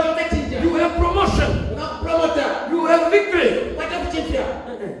change. You will have promotion. You will have victory.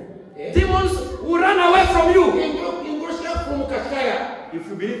 Demons will run away from you. If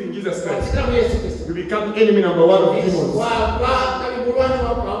you believe in Jesus Christ, you become enemy number one of demons.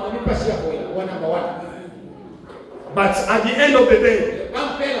 But at the end of the day,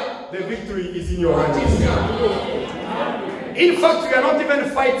 the victory is in your hands. In fact, we are not even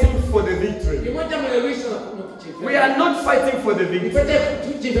fighting for the victory. We are not fighting for the victory.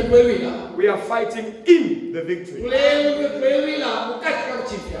 We are fighting in the victory.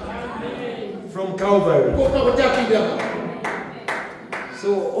 From Calvary.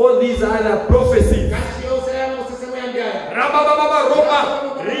 So all these are the prophecies.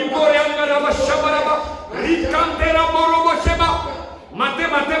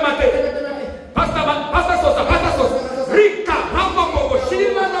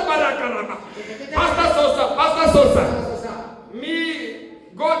 Pastor Sosa. Pastor Sosa. Me,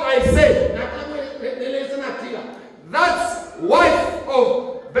 God, I say, that's wife of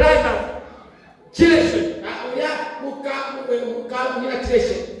brother Chileshi.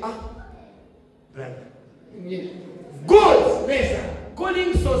 Brother. God,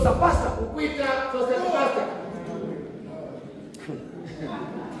 calling Sosa pastor.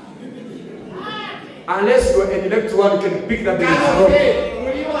 Unless you are an elect one, you can pick that thing wrong.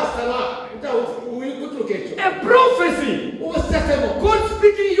 A prophecy. God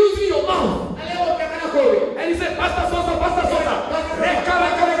speaking using your mouth. And he said, Pastor Sosa. Pastor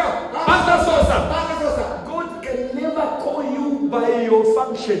Sosa. God can never call you by your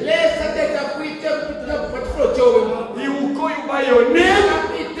function. He will call you by your name.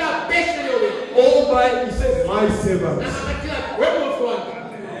 Or by, he said, my servant.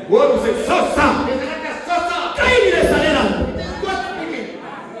 What was it? Sosa.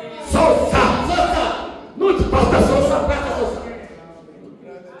 Sosa. Not Pastor Sosa.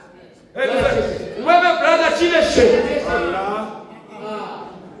 Whoever brother Chileshi.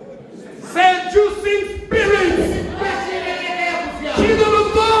 Seducing spirits. Children of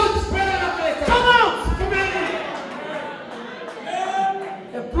God. Come out.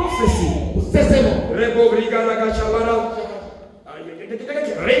 A prophecy.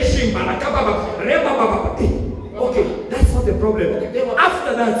 Okay, that's not the problem.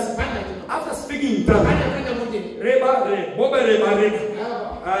 After that, after speaking in tongues,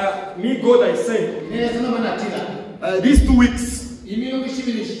 me God I say, these 2 weeks,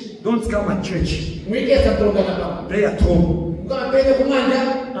 don't come at church. Pray at home.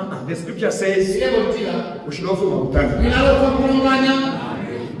 The scripture says, we should offer Mautani.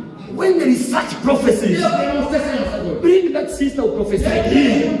 When there is such prophecies, bring that sister who prophesied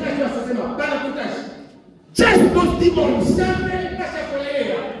here. Chase those demons.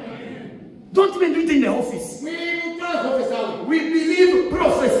 Don't even do it in the office. We believe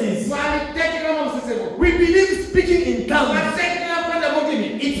prophecies. We believe speaking in tongues.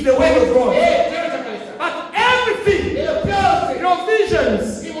 It's the way of God. But everything, your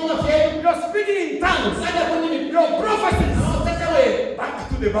visions, your speaking in tongues, your prophecies, back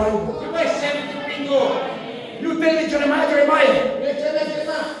to the Bible. You tell me, Jeremiah,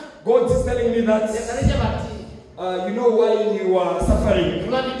 God is telling me that you know why you are suffering.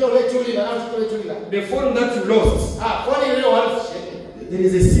 The phone that you lost. There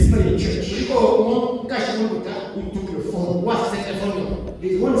is a sister in church who took your phone.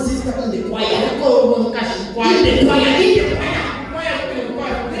 There's one sister in the choir.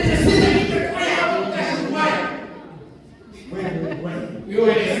 There's a sister in the choir.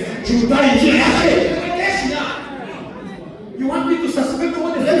 You want me to suspect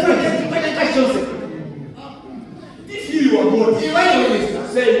what the sister is? If you are God,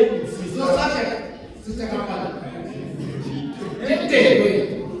 say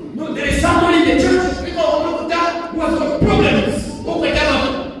no, there is someone in the church who has got problems.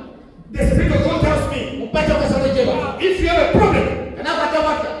 The Spirit of God tells me, if you have a problem,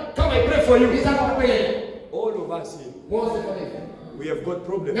 come I pray for you. All of us here, we have got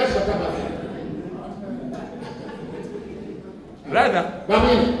problems. Rather,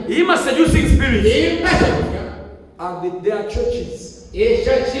 him a seducing spirit. There are churches.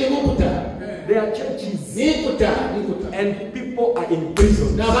 There are churches. And people are in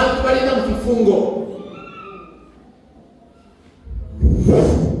prison.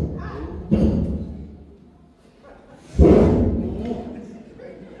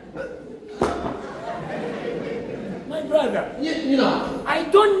 My brother, I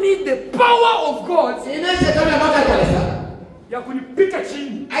don't need the power of God.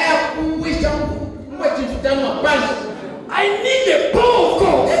 I need the power of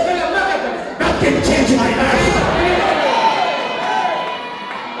God that can change my life.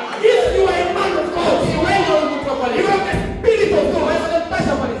 If you are a man of God, you have the Spirit of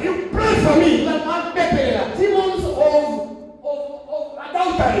God, you pray for me. Demons of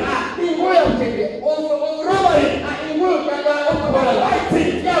adultery, of robbery, fighting, run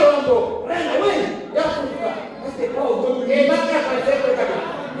away. That's the power of God.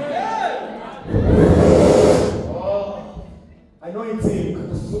 Anointing.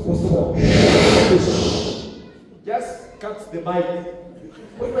 Just cut the mic.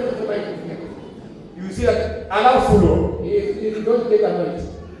 You see that allow follow. You don't get anointed.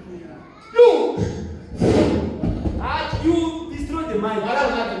 You destroy the mic.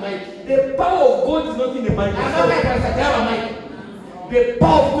 The power of God is not in the mic. The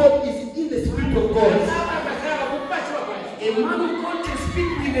power of God is in the Spirit of God. A man of God can speak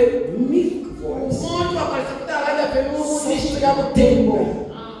with a meek voice.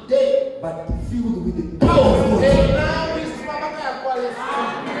 But filled with the power of God.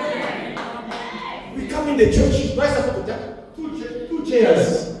 We come in the church. Two chairs.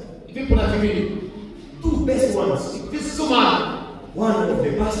 Two best ones. One of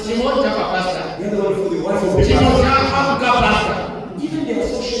the pastor. The other one for the wife of the pastor. Even the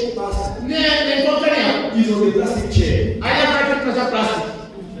associate pastor is on the plastic chair.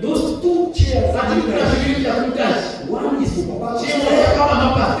 Those two chairs are one is for Papa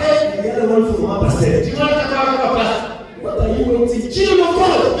and the other one for Mama Pastor. What are you waiting? Children of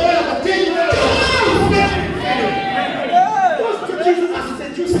God! Those churches are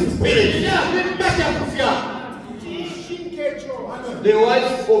seducing spirits. The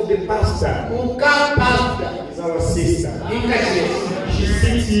wife of the pastor is our sister. She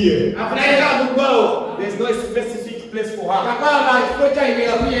sits here. There's no specific place for her.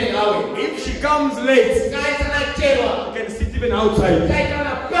 If she comes late, she can sit even outside.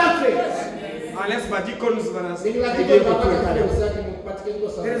 Unless my deacons there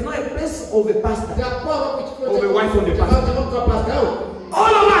is no a place of a pastor, of a wife of the pastor.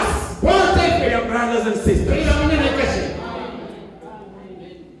 All of us, we are brothers and sisters.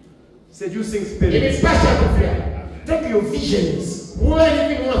 Seducing spirits. Take your visions.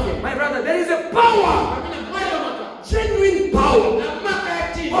 My brother, there is a power. Genuine power.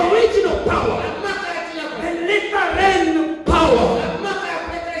 Original power. And later rain power.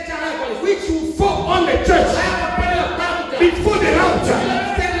 Which will fall on the church before the rapture.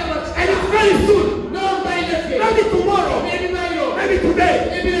 And it's very soon. Maybe tomorrow. Maybe today.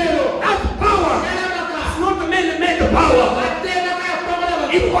 That power is not the man-made power.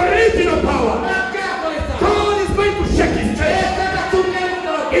 It's original power. God is going to shake his church.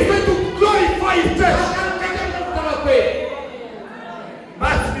 He's going to glorify his church.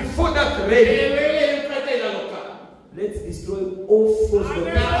 But before that rain, let's destroy all false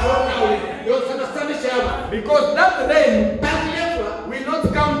doctrine. Because that rain will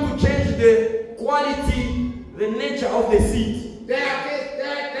not come to change the quality, the nature of the seed. The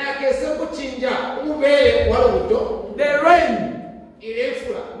rain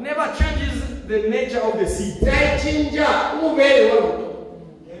never changes the nature of the seed.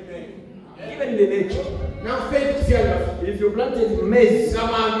 Even the nature. If you planted maize,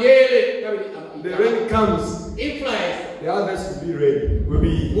 the rain comes. The others will be ready.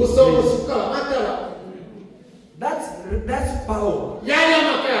 That's power.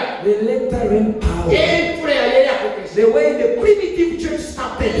 The later rain power. The way the primitive church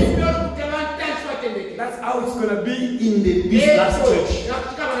started. That's how it's going to be in this last church.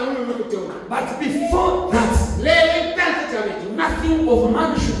 But before that, nothing of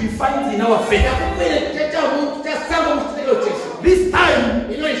man should be found in our faith. This time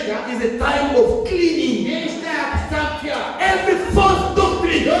is a time of cleaning. Every false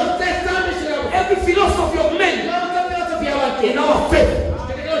doctrine, every philosophy of men in our faith.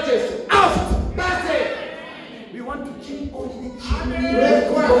 Out. We want to change all the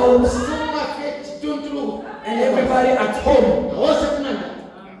and everybody at home.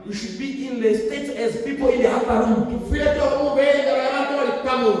 You should be in the state as people in the upper room,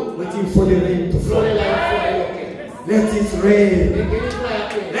 waiting for the rain to fall. Let it rain.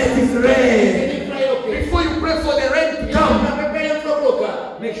 Let it rain. Before you pray for the rain to come,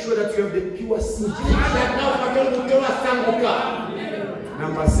 make sure that you have the pure seed.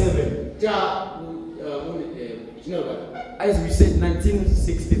 Number 7. As we said,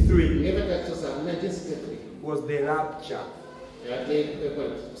 1963 was the rapture.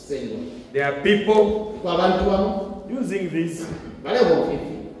 There are people using this,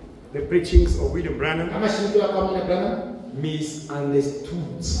 the preachings of William Branham,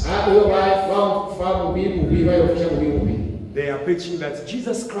 misunderstood. They are preaching that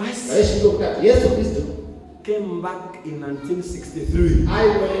Jesus Christ came back in 1963.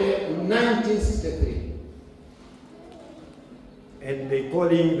 And they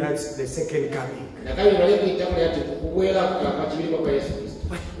calling that the second coming.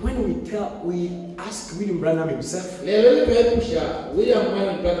 But when we ask William Branham himself,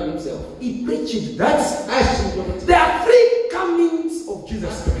 he preached that there are 3 comings of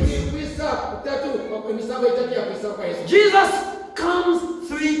Jesus Christ. Jesus comes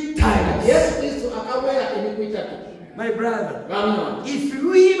 3 times. My brother, if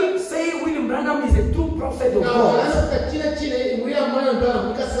we say William Branham is a true prophet of God,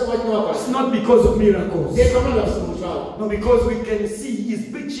 it's not because of miracles. No, because we can see he's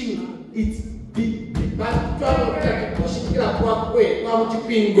preaching it big. He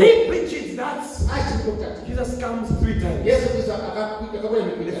preaches that Jesus comes 3 times.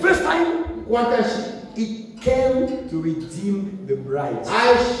 The first time, he came to redeem the bride.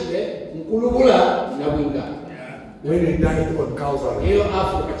 When he died on Calvary.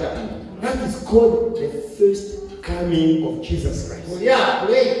 That is called the first coming of Jesus Christ.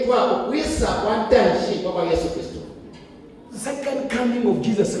 Second coming of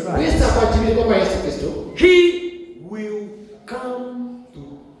Jesus Christ. He will come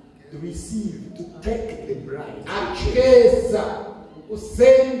to receive, to take the bride.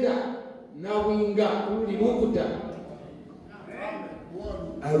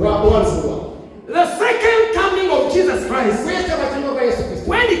 The second coming of Jesus Christ,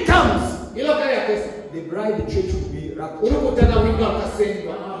 when he comes, the bride, the church will be raptured.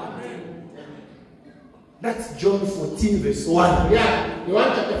 That's John 14 verse 1. Yeah,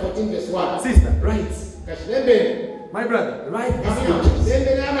 John chapter 14 verse 1. Sister, right. My brother, right.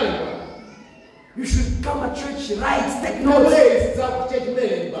 You should come at church, right, take notes.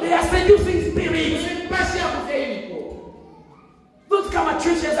 They are seducing spirits. Don't come at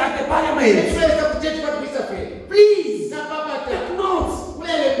churches at the parliament. Please, take notes.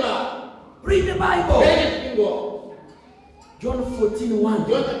 Read the Bible. John 14:1.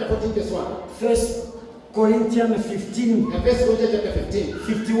 John chapter 14 verse 1. 1 Corinthians 15. 1 Corinthians chapter 15.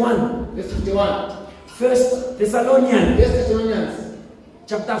 51. Verse 51. 1 Thessalonians.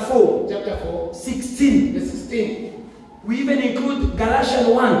 Chapter 4. Chapter 4. 16. Verse 16. We even include Galatians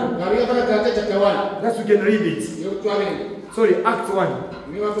 1. Chapter 1. That we can read it. Sorry, Acts 1.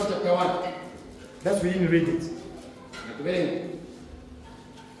 Chapter 1. That we didn't read it.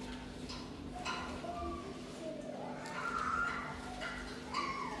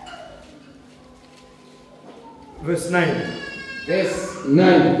 Verse 9. Verse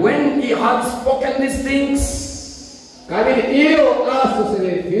 9. When he had spoken these things, while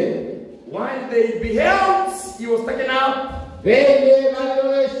they beheld, he was taken up, and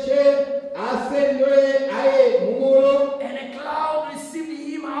a cloud received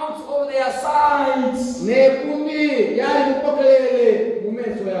him out of their sight. sight.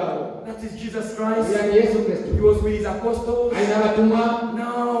 That is Jesus Christ. He was with his apostles. Now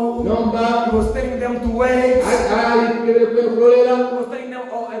he was telling them to wait. He was telling them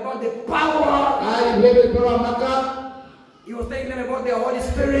about the power. He was telling them about the Holy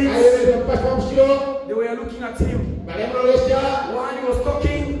Spirit. They were looking at him. While he was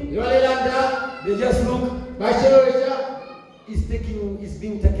talking, they just look. He's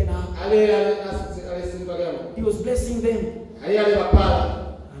being taken up. He was blessing them.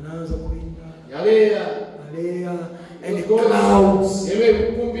 And the clouds.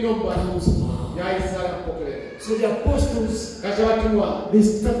 So the apostles, they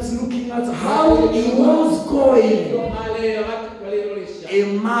start looking at how he was going. A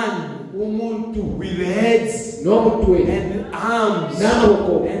man with heads and arms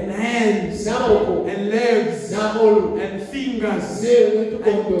and hands and legs and fingers and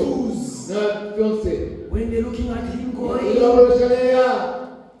toes. When they're looking at him going,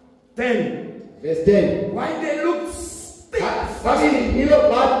 10. Verse 10. Why they look steadfast?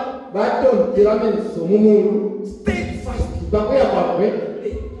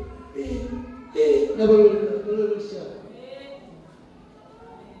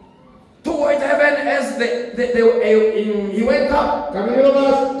 Toward heaven as he went up.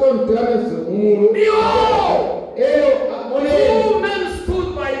 Behold! 2 men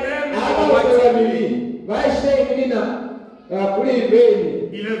stood by them.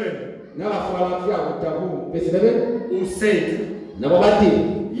 11. Who said,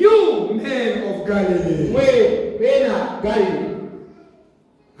 you men of Galilee.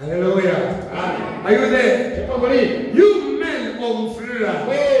 Hallelujah. Are you there? You men of Florida.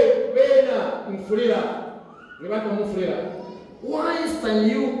 Why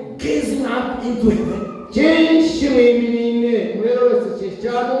stand you gazing up into heaven?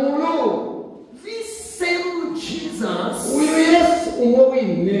 This same Jesus,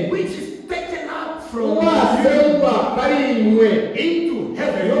 which is taken up from you into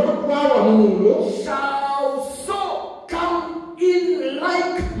heaven, shall so come in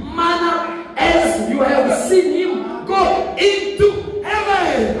like manner as you have seen him go into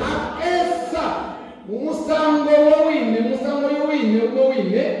heaven.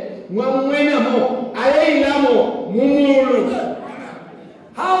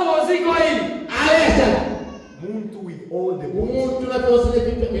 How was he going? With all the books.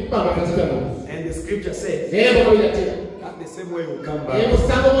 And the scripture says that the same way will come back.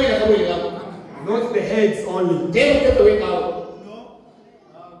 Not the heads only.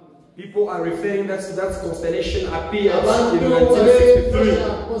 People are referring that constellation appeared in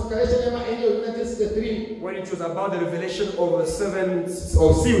 1963 when it was about the revelation of the 7 of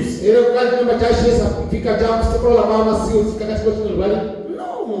seals.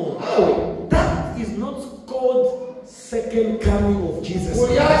 No, that is not called second coming of Jesus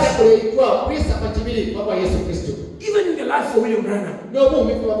Christ. Even in the life of William Branham, the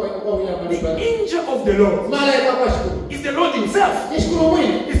angel of the Lord is the Lord himself. It's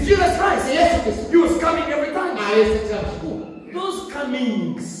Jesus Christ. He was coming every time. Those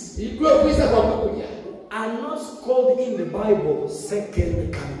comings are not called in the Bible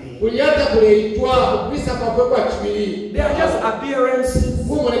second coming. They are just appearances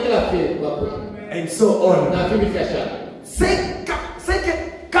and so on. Second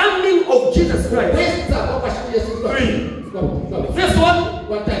coming of Jesus Christ. 3. The first one,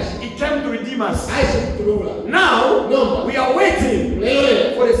 he came to redeem us. Now, we are waiting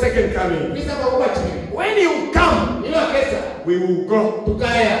for the second coming. When he will come, we will go.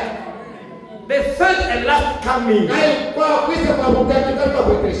 The third and last coming,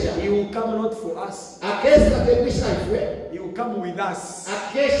 he will come not for us. He will come with us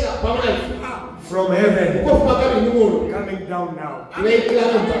from heaven, coming down now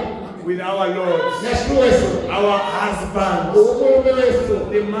with our Lord, our husband,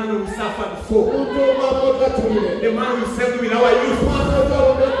 the man who suffered for, the man who served with our youth,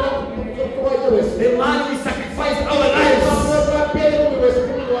 the man who sacrificed our lives.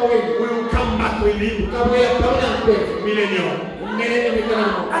 We will come back with him. Millennium.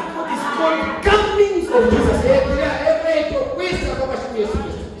 That's what is called comings of Jesus.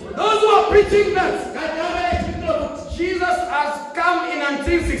 Those who are preaching that Jesus has come in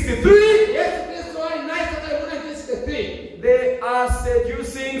 1963, they are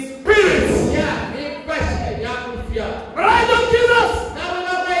seducing spirits. Bride of Jesus,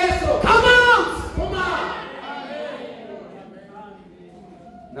 come out!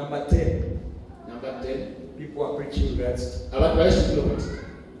 Number 10. People are preaching that.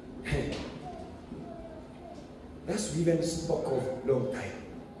 That's we even spoke of long time.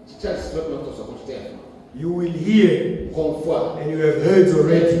 You will hear, and you have heard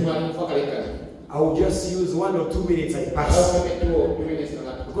already. I will just use 1 or 2 minutes and pass.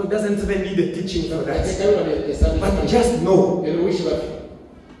 God doesn't even need a teaching for that. But just know.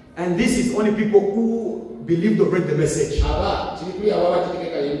 And this is only people who believed or read the message.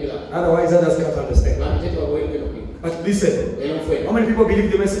 Otherwise, others can't understand. But listen, how many people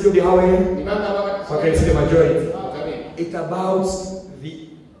believe the message of the hour? Okay, it's the majority. It's about the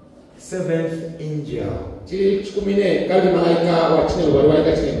 7th angel.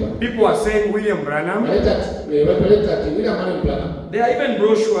 People are saying William Branham. There are even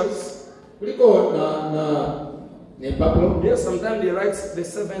brochures. Yes, sometimes they write the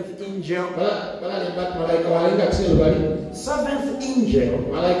 7th angel. 7th angel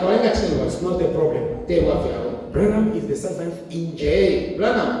is not a problem. Branham is the 7th angel.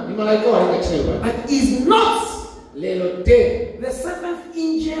 But is not the 7th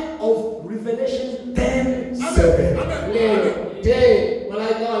angel of Revelation 10:7.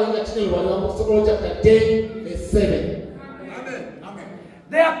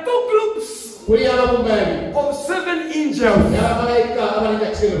 There are 2 groups of 7 angels.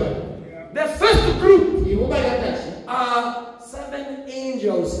 The first group are 7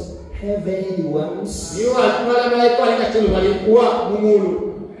 angels, heavenly ones. You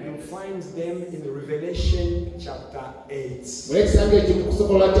find them in Revelation chapter 8.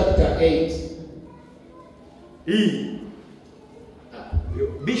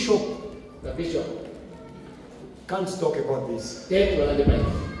 Bishop can't talk about this. They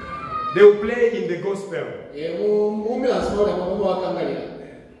will play in the gospel.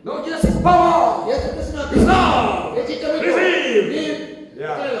 No, Jesus is power. It's now. Receive.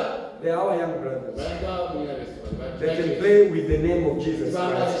 Yeah. They are our young brothers. They can play with the name of Jesus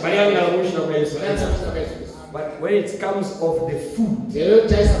Christ. But when it comes of the food,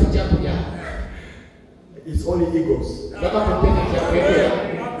 it's only egos.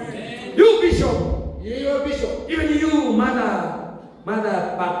 You bishop, even you mama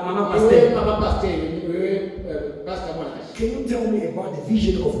pastor, can you tell me about the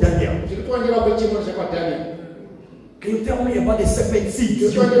vision of Daniel? Can you tell me about the serpent seed?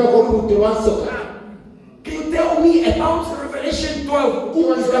 Can you tell me about Revelation 12?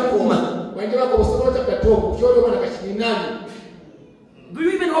 Who is that woman? Do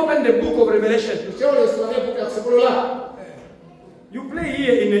you even open the book of Revelation? You play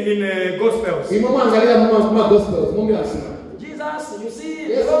here in Gospels. Jesus, you see?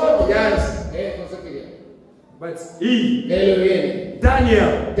 Yes. But he,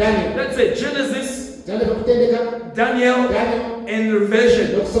 Daniel, let's say Genesis, Daniel, and Revelation.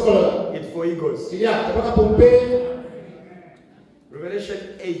 It's for egos. Revelation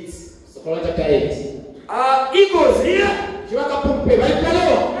 8. Egos here.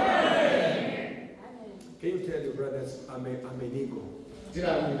 Can you tell your brothers, I'm an ego?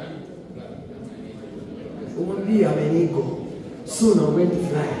 One day I'm an ego. Soon I'm going to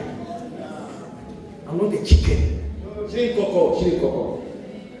fly. I'm not a chicken.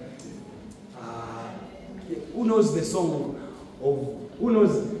 Who knows the song of, who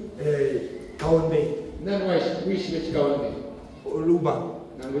knows Kaonde? Or Luba?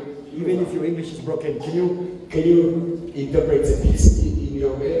 Even if your English is broken, can you interpret it in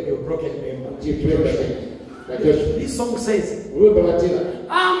your broken member? This song says,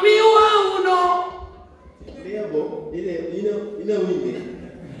 Amiwa uno.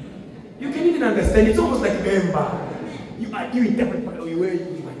 You can even understand. It's almost like member. You interpret where you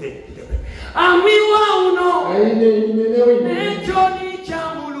interpret. Amiwa uno. Nechoni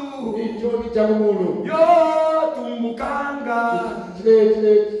chamulu. Yo tumbukanga.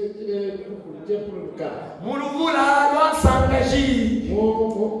 Muluvula lwa sangaji.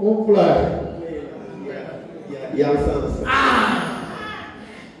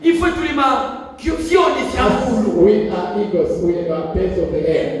 Il faut tout le monde. We are eagles. We are birds of the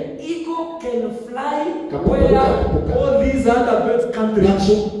air. Eagle can fly where all these other birds can't reach.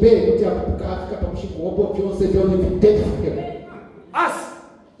 Us,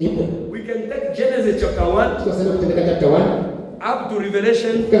 we can take Genesis chapter 1 up to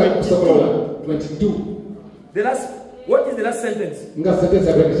Revelation 22. The last, what is the last sentence?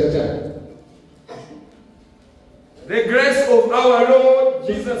 The grace of our Lord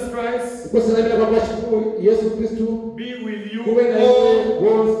Jesus Christ be with you all.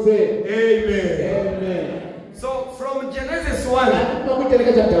 Amen. So from Genesis 1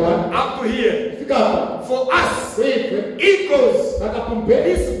 up to here, for us, equals,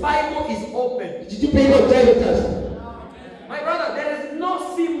 this Bible is open. My brother, there is no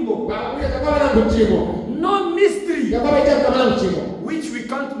symbol, no mystery which we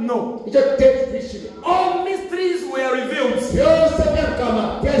can't know. Icyo tutishime. All mysteries were revealed. Byose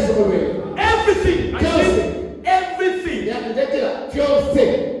byakama byasohorewe. Everything. I said everything. Yakudetera byose.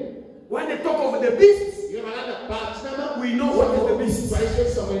 When they talk of the beasts, we know what is the beast.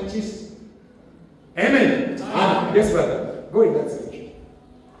 Amen. Amen. Yes, brother. Go in that section.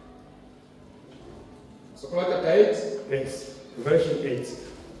 Yes. Version 8.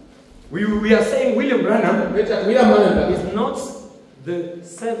 We are saying William Branham is not the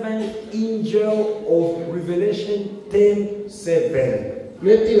seventh angel of Revelation 10:7.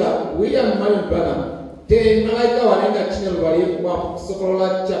 William Branham.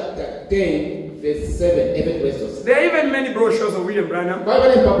 Chapter 10, verse 7. There are even many brochures of William Branham.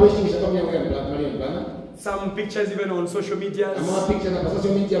 Some pictures even on social media.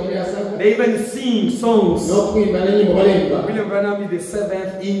 They even sing songs. William Branham is the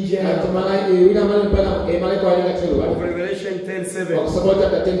seventh angel of Revelation 10:7.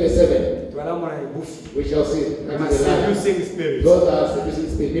 We shall see. Seducing spirit. Those are seducing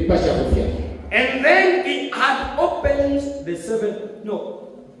spirits. And then he had opened the seven. No,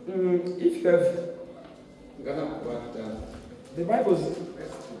 if you have the Bibles,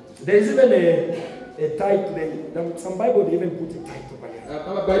 there is even a title. Some Bible they even put a title.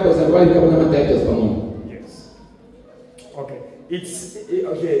 Yes. Okay. It's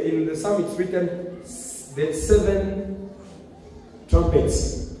okay. In the Psalm, it's written the seven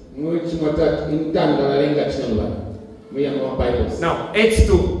trumpets. Now,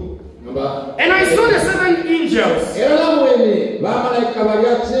 8:2. And I saw the seven angels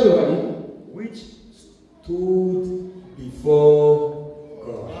which stood before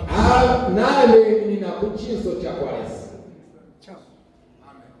God.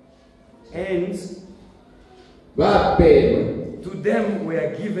 And to them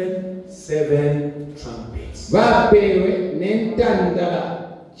were given seven trumpets.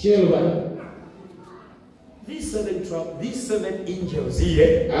 These seven angels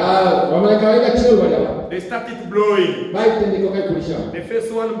here, they started blowing. The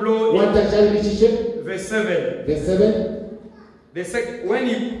first one blew in verse 7. The second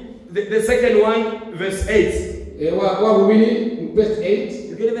one, verse 8.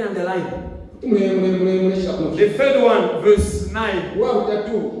 You can even underline. The third one, verse 9.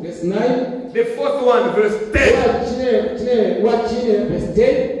 The fourth one, verse 10.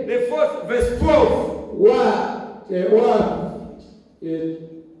 The fourth, verse 12.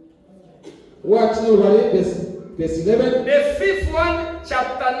 Verse 11. The fifth one,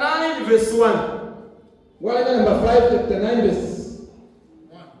 chapter 9, verse 1. Number 5, chapter 9, verse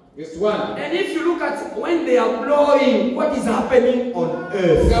 1. And if you look at when they are blowing, what is happening on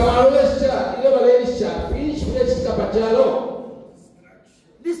earth?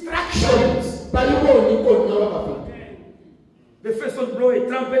 Distractions. The first one blow a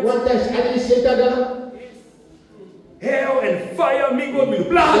trumpet. Hell and fire mingled with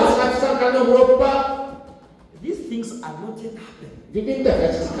blood. These things are not yet happening.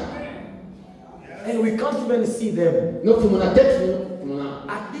 And we can't even see them.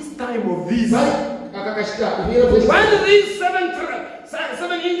 At this time of this. When these seven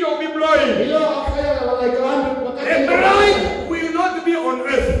angels will be blowing, the bride will not be on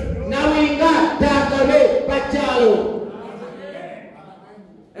earth.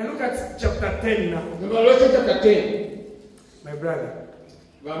 And look at chapter 10 now. My brother,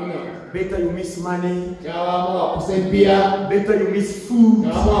 better you miss money, better you miss food,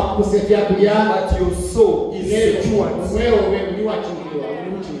 but your soul is secured.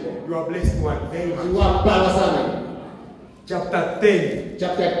 You are blessed one. Very much. Chapter 10.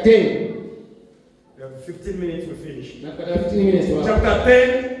 We have 15 minutes to finish. Chapter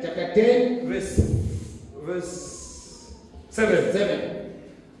 10. Verse 7.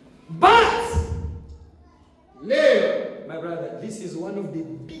 But my brother, this is one of the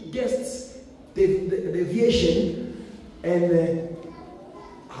biggest deviation, and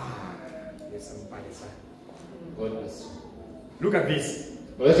there's some bad side. God bless you. Look at this.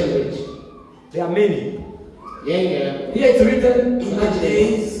 There are many. Here it's written in the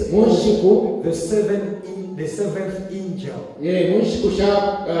days of the seventh angel.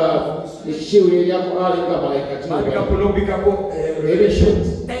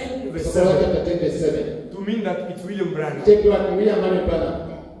 Revelation 10 verse 7. To mean that it's William Branham.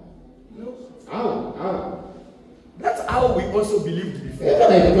 No. How? That's how we also believed before.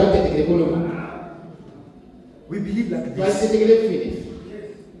 We believe like this.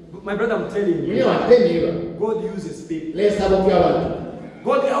 But my brother, I'm telling you, God uses people.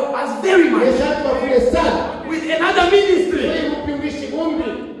 God help us very much with another ministry.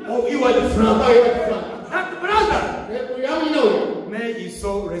 Oh, you are the front. That brother, May his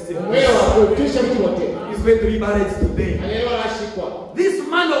soul rest in peace. He's going to be married today. This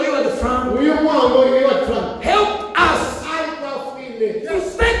man of you at the front helped us to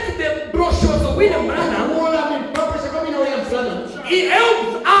take the brochures of William Branham. He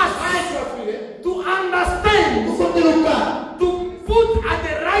helped us to understand, to put at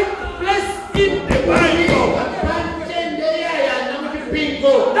the right place in the Bible.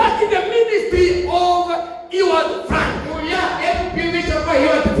 That is the ministry of Ewart Frank.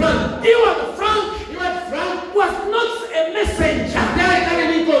 Ewart Frank was not a messenger.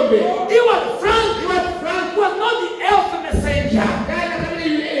 Ewart Frank was not the elf messenger.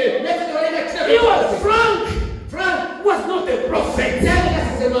 Ewart Frank was not a prophet.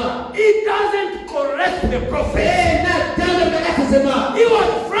 He doesn't correct the prophet.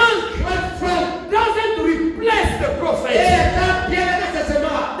 Ewart Frank doesn't replace the prophet.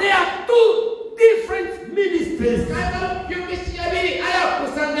 There are two different ministries.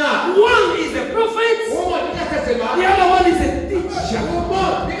 One is a prophet, the other one is a teacher.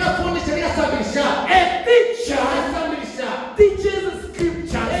 A teacher teaches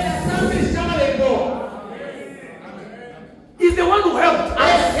scripture. He's the one who helped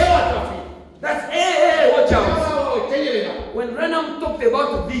us. That's watch out. When Branham talked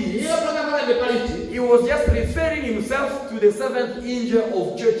about this, he was just referring himself to the seventh angel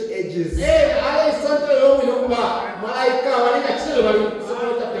of church ages.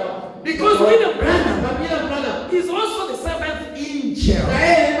 Because William Branham is also the seventh angel.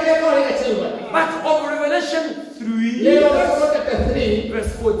 But of Revelation 3,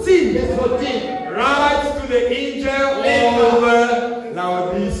 verse 14, writes to the angel of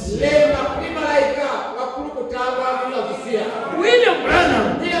Laodicea. William Branham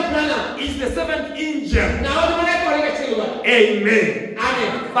is the seventh angel. Amen.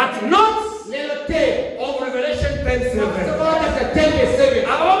 But not of Revelation 10:7.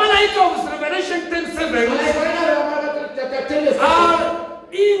 Of Revelation 10:7 are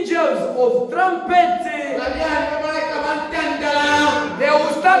angels of trumpet. They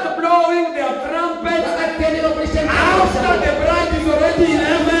will start blowing their trumpet after the bride is already in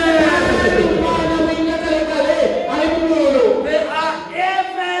heaven. They are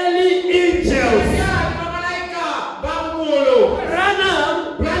heavenly angels.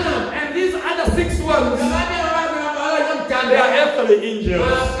 Branham and these other 6 ones, they are earthly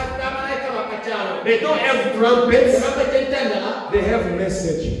angels. They don't have trumpets. They have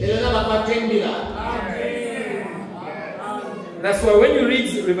message. That's why when you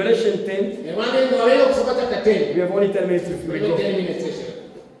read Revelation 10, we have only 10 minutes if we go.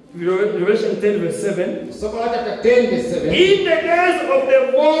 Revelation 10 verse 7. In the days of the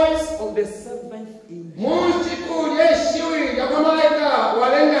voice of the seventh angel,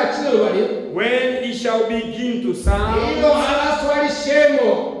 when he shall begin to sound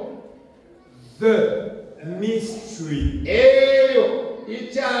the mystery.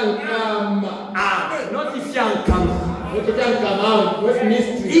 Not Ishankama. What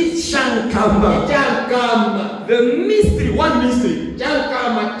mystery? Ishankama. The mystery, one mystery.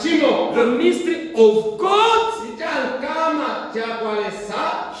 The mystery of God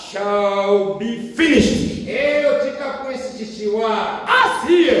shall be finished. Us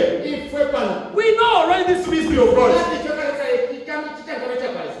here, we know already this mystery of God.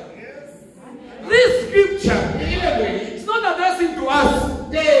 This scripture is not addressing to us.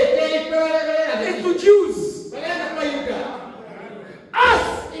 It's to Jews. Us.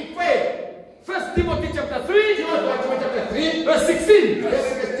 1 Timothy chapter 3, verse 16.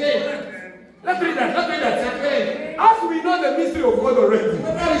 Let's read that. As we know the mystery of God already.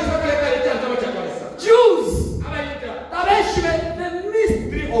 Jews.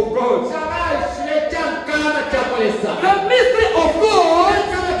 The mystery of God.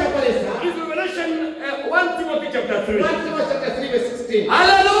 The mystery of God is Revelation 1 Timothy chapter 3. 1 Timothy chapter 3 verse 16.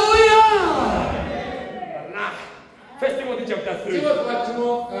 Hallelujah! 1 Timothy chapter 3.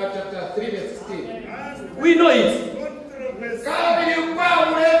 Chapter 3 verse 16. We know it.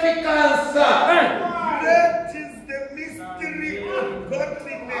 That is the mystery of godliness.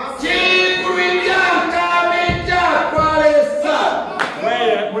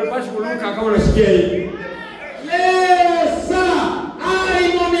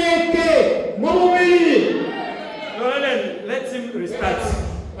 Let him restart.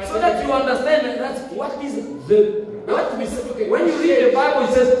 So that you understand that what is what we say. When you read the Bible,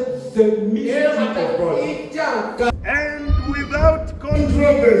 it says the mystery of God. And without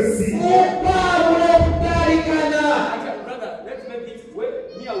controversy. Brother, let's make it.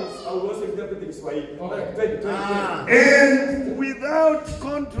 Me, I will also interpret this way. And without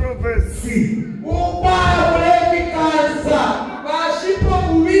controversy.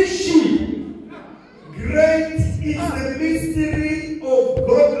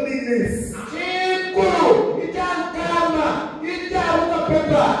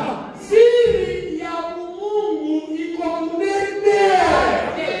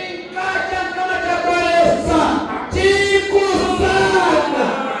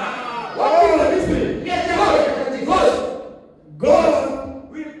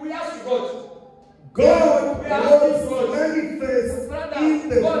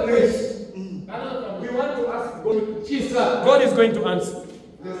 place. We want to ask God. God is going to answer.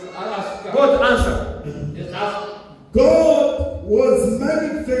 God answer. God was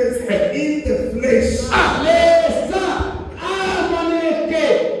manifest in the flesh.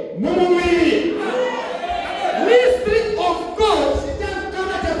 Mystery of God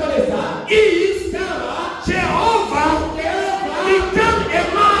is Jehovah become a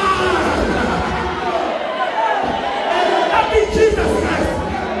man. That is Jesus Christ.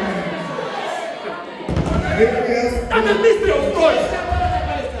 And the mystery of God.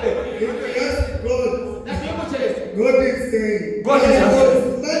 God is saying, God is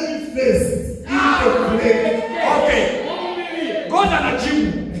manifest in the flesh. Okay. God and a Jew.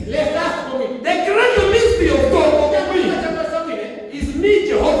 The great mystery of God is me,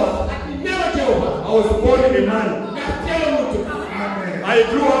 Jehovah. I was born a man. I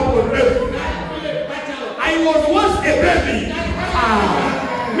grew up on earth. I was once a baby.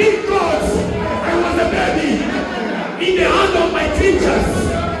 Me, God, I was a baby in the hand of my teachers.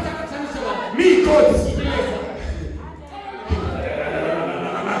 Me, God.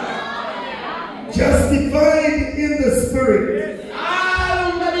 Justified in the spirit.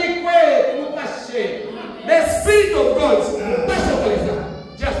 The Spirit of God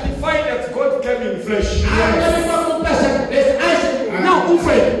justified that God came in flesh. Now,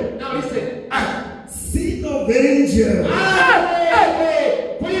 listen. Sin of angel.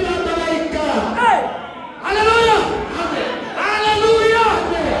 Hallelujah. Hallelujah.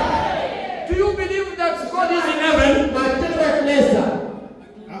 Do you believe that God is in heaven?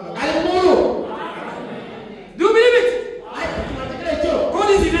 Do you believe it? God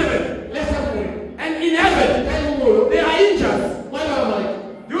is in heaven. And in heaven, there are angels.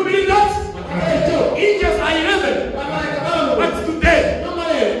 Do you believe that? Angels are in heaven. But today,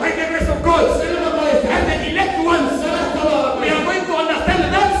 by the grace of God, and the elect ones, we are going to understand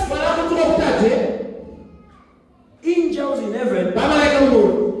that Angels in heaven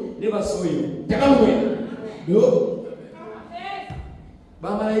never saw you. No.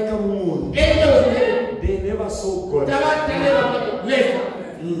 They never saw God.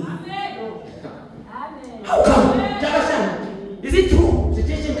 How come? Is it true?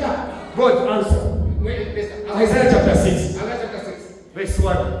 God answer. Isaiah chapter 6. Verse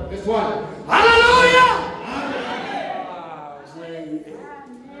 1. Hallelujah!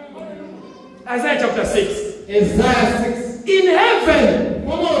 Isaiah chapter 6. In heaven,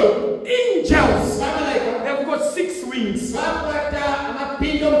 angels, They've got 6 wings.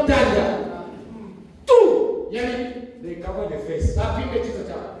 2. They cover the face.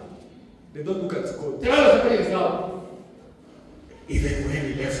 They don't look at God. Even when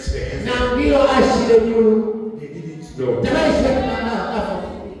he left the heaven, they didn't know.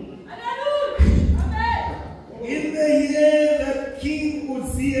 In the year that King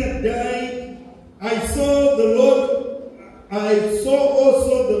Uzziah died, I saw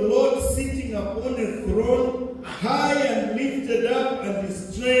also the Lord sitting upon a throne, high and lifted up, and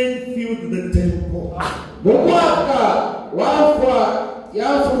his train filled the temple.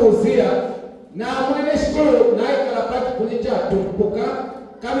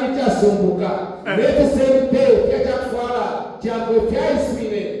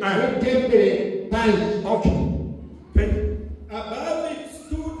 Okay. Above it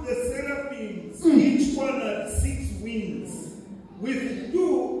stood the seraphims, each one had 6 wings. With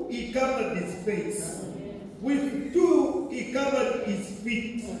 2 he covered his face. With 2 he covered his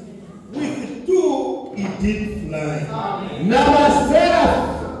feet. With 2 he did fly.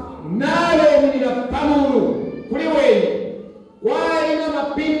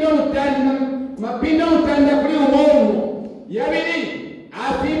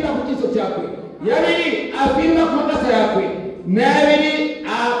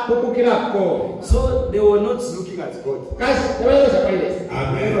 So they were not looking at God.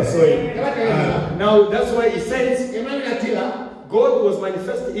 Amen. Now that's why he says God was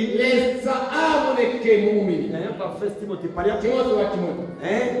manifest in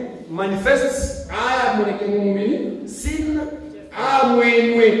manifests sin of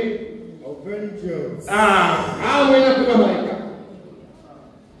angels.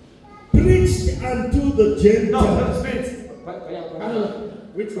 Preached unto the Gentiles.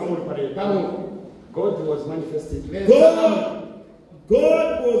 Which one? God was manifested.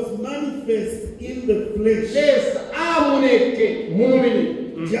 God was manifest in the flesh.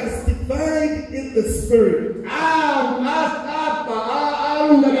 Justified in the spirit.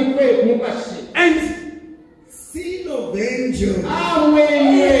 And Sin of angels.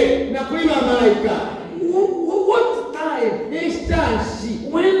 what time?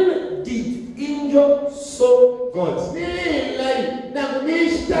 When did angel saw God?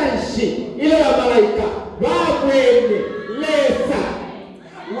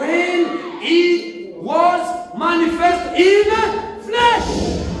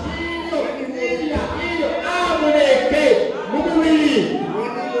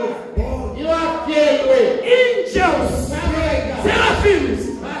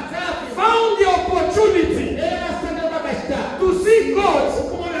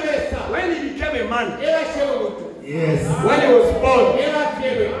 When he was born,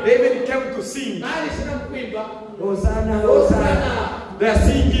 they even came to sing. Hosanna, Hosanna. They are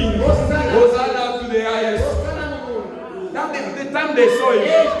singing Hosanna to the highest. Now the time they saw him,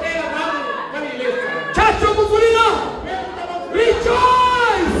 Church of Mufulina,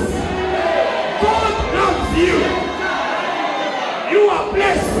 rejoice! God loves you. You are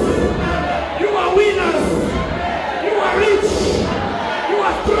blessed. You are winners. You are rich. You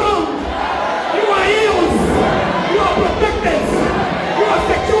are strong. You are healed. You are protected. You are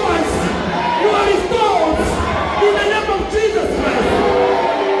secured. You are restored. In the name of Jesus Christ.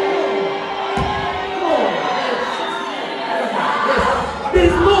 There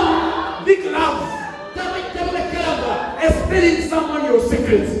is no big love as telling someone your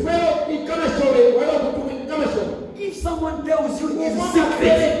secrets. If someone tells you his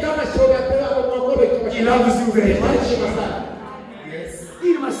secret, he loves you very much. Yes.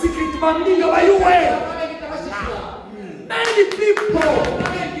 In my secret, many people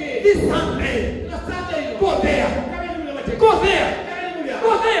this Sunday go there. Go there.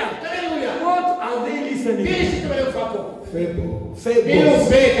 Go there. What are they listening to? Fables.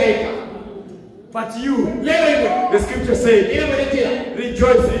 But you, the scripture says,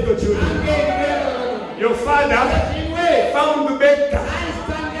 rejoice, little children. Your father found better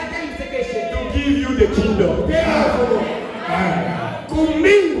to give you the kingdom.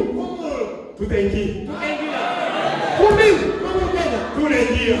 Kumingu tutengi. Kumingu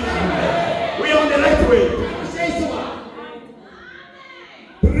tutengi. We are on the right way.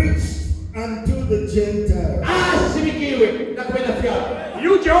 Preach unto the Gentiles.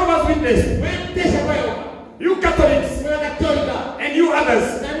 You Jehovah's Witness, you Catholics, and you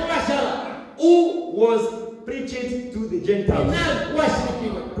others who was preaching to the Gentiles.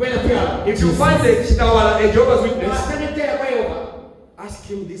 If you find a Jehovah's Witness, ask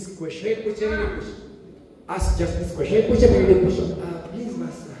him this question. Ask just this question. Please,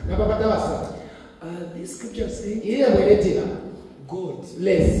 Master. The scripture says God,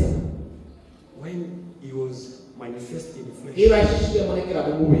 when he was manifest in flesh,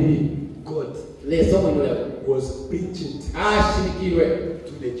 God was preaching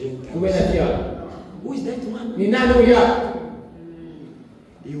to the Gentiles. Who is that one?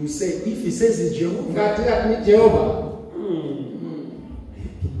 He will say, if he says it's Jehovah,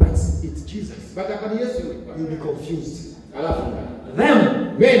 but it's Jesus, you'll be confused.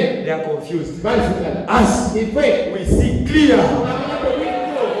 Them, they are confused. Us, we see clear.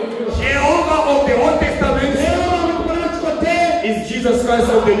 Jehovah of the Old Testament is Jesus Christ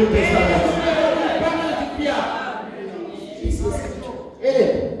of the New Testament.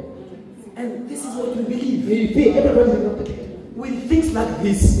 And this is what we believe. With things like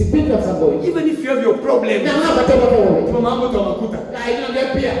this, even if you have your problem,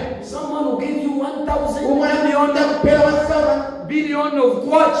 someone will give you 1,000 billion of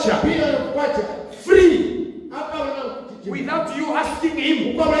kwacha free without you asking him.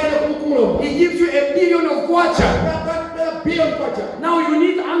 He gives you 1 billion of kwacha. Now you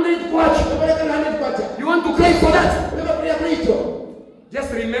need 100 kwacha. You want to pray for that?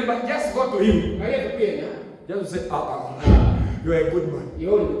 Just remember, just go to him. Just say, you are a good man. Give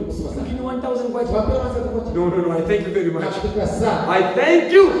me 1,000 kwacha. No, I thank you very much. I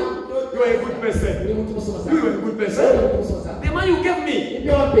thank you. You are a good person. You are a good person. The man you gave me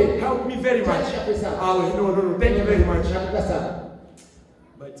helped me very much. No, thank you very much.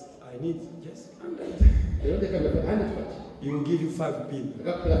 But I need just 100. He will give you 5 pin.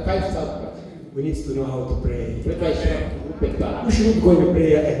 We need to know how to pray. We shouldn't go in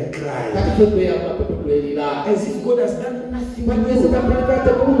prayer and cry as if God has done nothing. You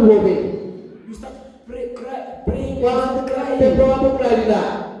start praying and crying. No,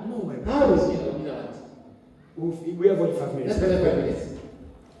 my brother. We have only 5 minutes.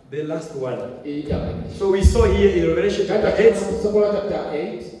 The last one. So we saw here in Revelation chapter 8.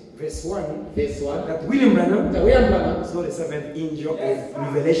 Verse 1, that William Branham is not the 7th angel of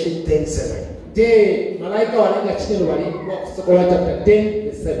Revelation 10:7.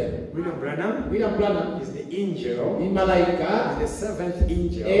 William Branham is the angel, is the 7th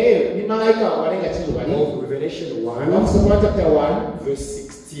angel of Revelation 1, verse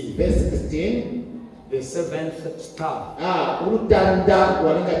 16. The 7th star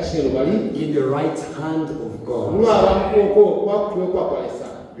in the right hand of God.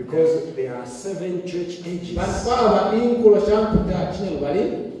 Because there are 7 church ages.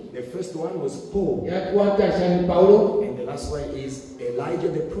 The first one was Paul. And the last one is Elijah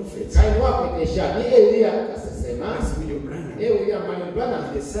the prophet. That's William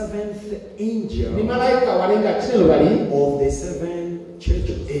Branham. The 7th angel of the 7 church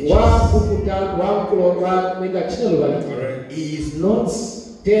ages. He is not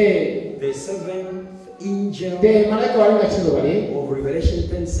the seventh angel of Revelation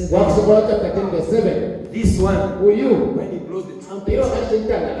 10:7. This one, when he blows the trumpet,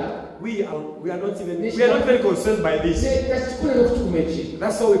 we are not even concerned by this.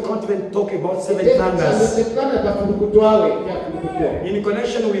 That's why we can't even talk about seven thunders. In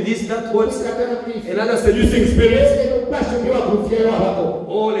connection with this, that was another seducing spirit.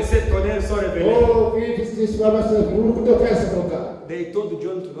 Oh, les sept tonnerres sont révélés. They told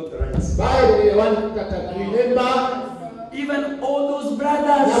John to not rise. Even all those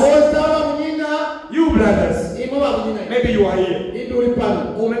brothers, you brothers, maybe you are here,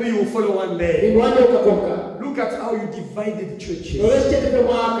 or maybe you will follow one day. Look at how you divided churches.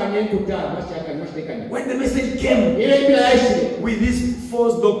 When the message came with this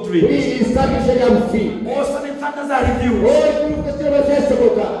false doctrine, all seven thunders are revealed,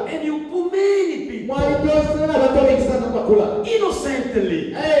 and you put many people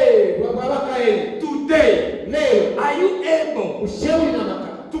innocently. Today, are you able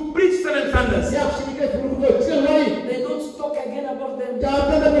to preach seven thunders? They don't talk again about them.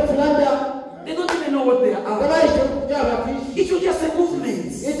 They don't even know what they are. It was just a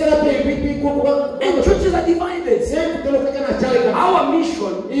movement. And churches are divided. Our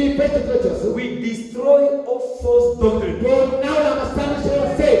mission, we destroy all false doctrine.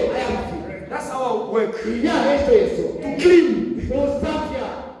 That's our work. To clean.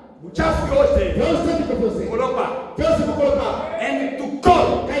 And to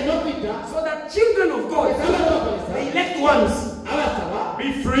call. So that children of God, the elect ones,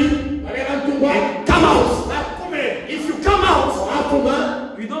 be free and come out. If you come out,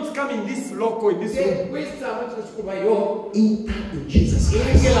 you don't come in this local, in this room. Enter in Jesus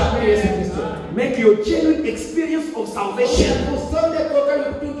Christ. Make your genuine experience of salvation.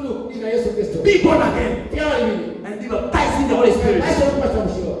 Be born again. And be baptized in the Holy Spirit.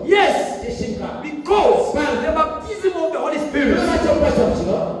 Yes. Because the baptism of the Holy Spirit,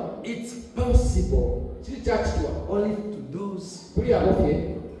 it's possible only to those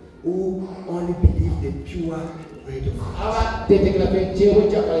who only believe the pure word of God.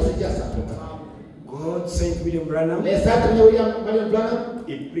 God sent William Branham.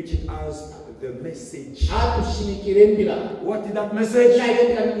 He preached us the message. What is that message?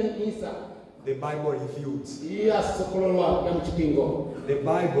 The Bible revealed. The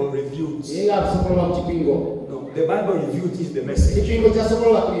Bible revealed. No, the Bible revealed is the message.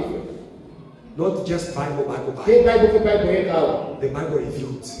 Not just Bible. The Bible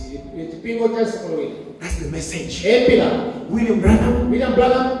revealed. That's the message. William Branham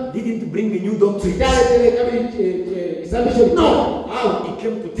didn't bring a new doctrine. No. He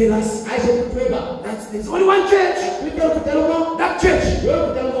came to tell us that there's only one church. That church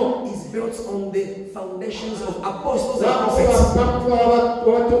is built on the foundations of apostles and prophets.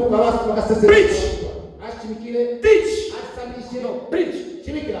 Preach. Teach. Preach.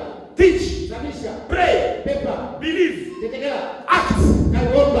 Teach. Pray. Believe. Act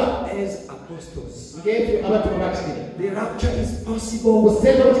as apostles. The rapture is possible for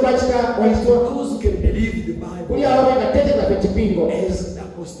those who can believe the Bible as the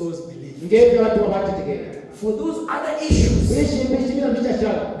apostles believe. For those other issues,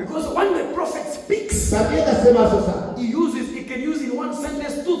 because when the prophet speaks, he can use in one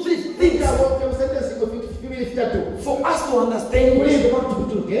sentence 2-3 things. For us to understand,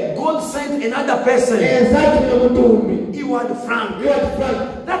 God sent another person. He was Frank.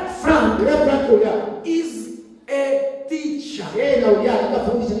 That Frank is a teacher.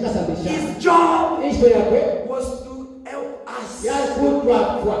 His job was to help us to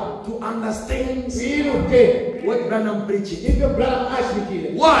understand what Branham preached.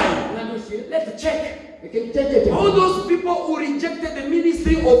 Why? Let's check. All those people who rejected the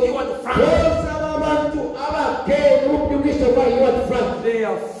ministry of Ewart Frank, they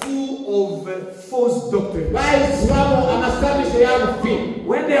are full of false doctrine.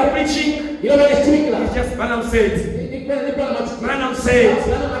 When they are preaching, it's just Branham said. Branham said.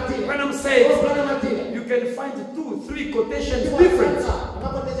 Branham said. You can find 2-3 quotations different.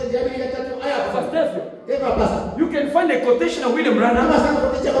 You can find a quotation of William Branham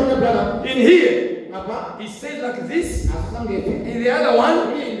in here. He said like this. In the other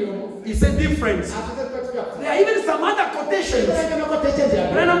one, he said different. There are even some other quotations.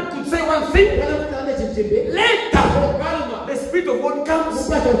 Branham could say one thing. Later, the Spirit of God comes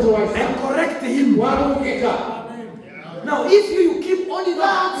and corrects him. Now, if you keep only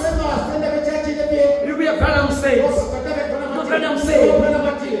that, you'll be a Branham says. No, Branham says.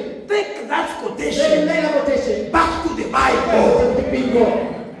 Take that quotation back to the Bible.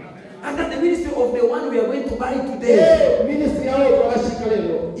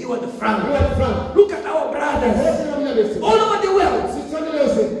 Frank. Look at our brothers all over the world.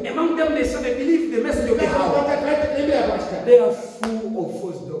 Among them, they say they believe the message of the hour. They are full of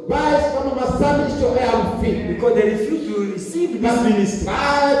false doctrine because they refuse to receive this ministry.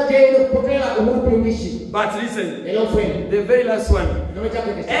 But listen, the very last one,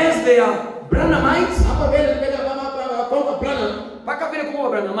 as they are Branhamites,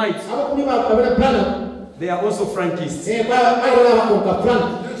 they are also Frankists.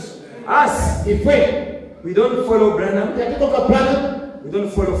 Us, we don't follow Branham, we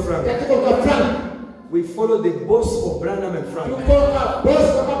don't follow Frank. We follow the boss of Branham and Frank.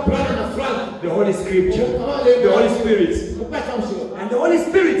 The Holy Scripture, the Holy Spirit. And the Holy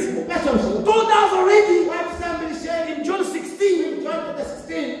Spirit told us already in John 16,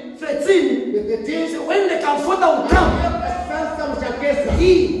 13, when the Comforter will come,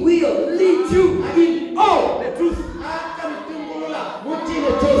 He will lead you in all the truth.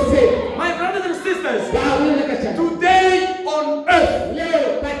 My brothers and sisters, today on earth,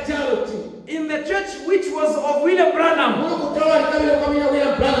 in the church which was of William Branham,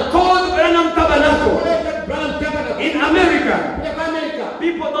 called Branham Tabernacle, in America,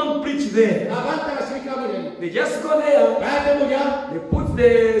 people don't preach there. They just go there, they put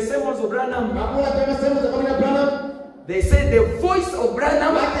the sermons of Branham, they say the voice of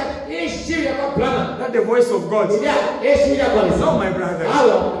Branham, not the voice of God. No, my brother.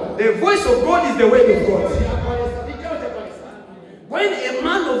 The voice of God is the word of God. When a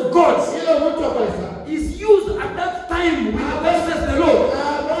man of God is used at that time with versus the Lord,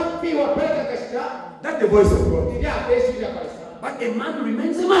 that's the voice of God. But a man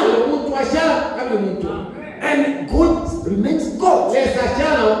remains a man. And God remains God.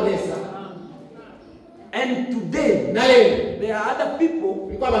 And today, there are other people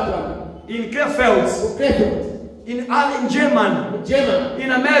in Krefeld, in Germany,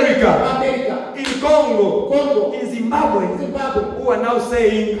 in America, in Congo, in Zimbabwe, who are now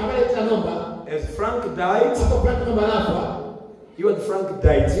saying, as Frank died, Frank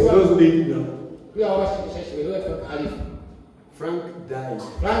died. For those who didn't know, Frank died.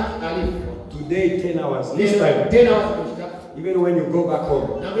 Today, 10 hours. This time. Even when you go back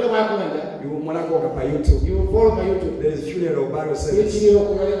home, you will go by YouTube. You will follow my YouTube. There is funeral Bible service.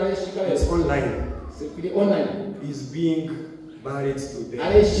 It's online. Is being buried today.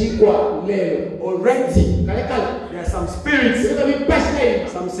 Already, there are some spirits,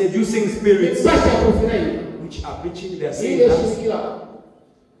 some seducing spirits, which are preaching their saying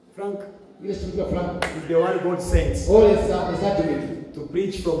Frank is the one God sent to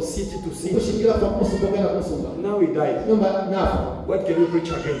preach from city to city. Now he died. What can we preach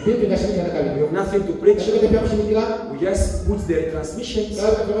again? We have nothing to preach. We just put the transmissions.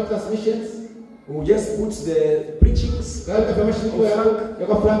 We just put the preachings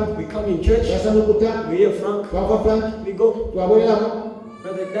of Frank. We come in church. We hear Frank. We go.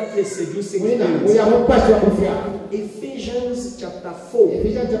 Brother, that is seducing spirits. Ephesians chapter 4,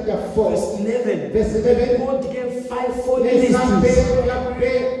 verse 11. God gave 5-fold ministries.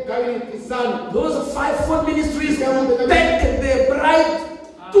 Those 5-fold ministries take the bride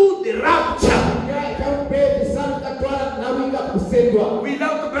to the rapture.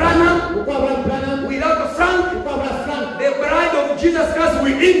 Without Branham, without Frank, the bride of Jesus Christ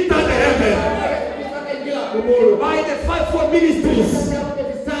will enter the heaven by the 5-fold ministries.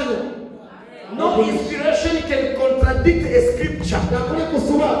 No inspiration can contradict a scripture.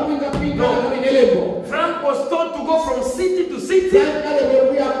 No. Frank was told to go from city to city,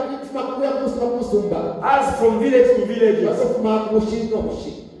 as from village to village.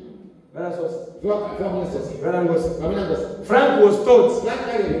 Frank was told to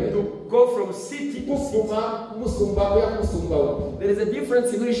go from city to city. There is a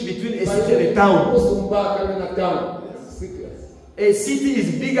difference in English between a city and a town. A city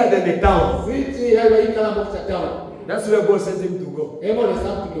is bigger than a town. That's where God sent him to go.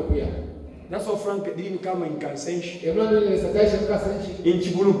 That's why Frank didn't come in Kansenshi. In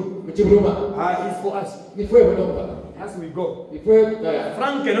Chiburu. It's for us. As we go.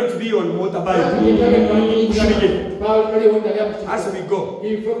 Frank cannot be on motorbike. As we go.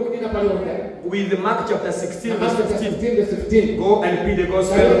 With Mark chapter 16, verse 15. Go and preach the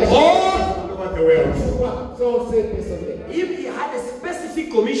gospel all over the world. If he had a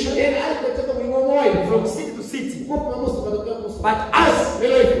specific commission from city to city, but us,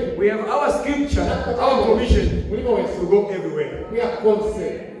 we have our scripture, our commission to go everywhere.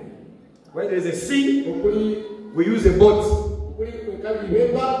 Where there is a sea, we use a boat. We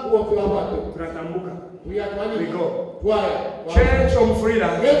go. Church of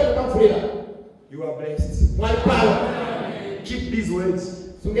Freedom. You are blessed. Keep these words.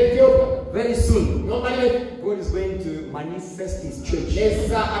 Very soon, God is going to manifest His church.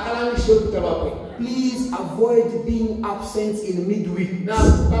 Please avoid being absent in midweek.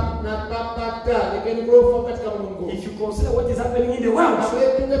 If you consider what is happening in the world,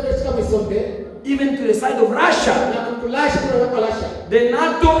 even to the side of Russia, the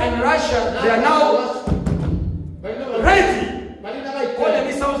NATO and Russia, they are now ready. All the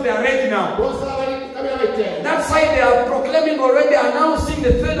missiles, they are ready now. That's why they are proclaiming already, announcing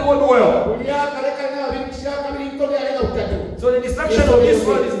the Third World War. So the destruction of this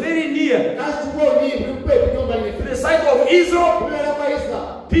world is very near. To the side of Israel,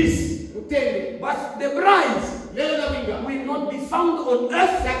 peace. But the bride will not be found on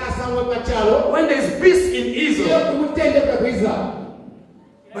earth when there is peace in Israel.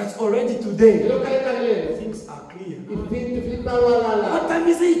 But already today, things are clear. What time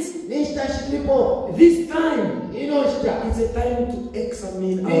is it? This time is a time to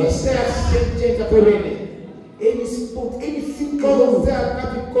examine ourselves. Any spot, anything wrong.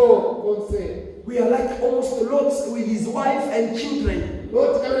 We are like almost Lot with his wife and children.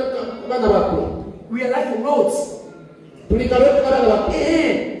 We are like Lot.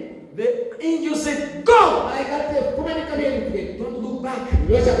 The angel said, go! Don't look back.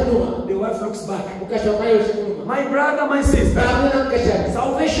 The wife looks back. My brother, my sister,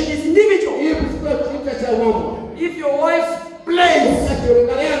 salvation is individual. If your wife plays,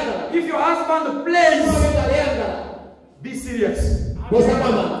 if your husband plays, be serious.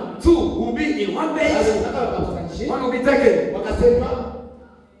 Two will be in one bed, one will be taken.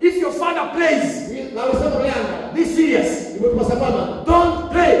 If your father plays, be serious. Don't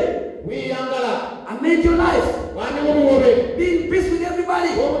play. Amend your life. Be in peace with everybody.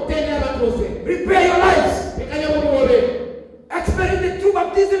 Prepare your lives. Experience the true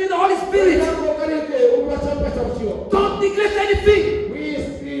baptism in the Holy Spirit. Don't neglect anything.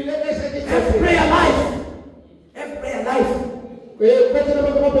 Have prayer life. Have prayer life.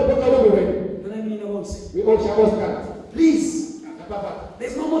 Please.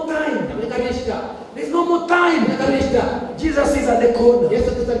 There's no more time. There's no more time. Jesus is at the corner.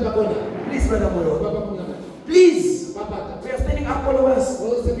 Please, Brother Moro. Please. We are standing up all of us.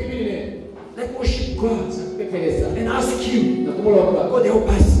 Let's worship God and ask Him, God help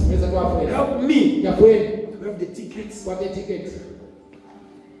us. Help me. We have the tickets.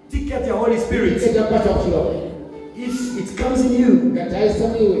 Ticket your Holy Spirit. If it comes in you,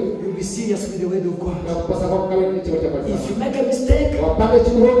 you'll be serious with the word of God. If you make a mistake,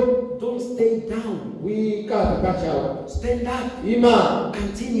 don't stay down. Stand up.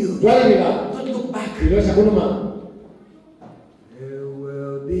 Continue. Don't look back. There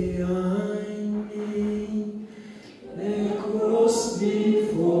will behind me the cross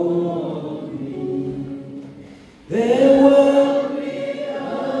before me. There will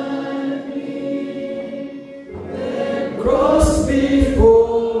behind me the cross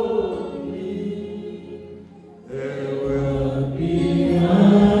before me. There will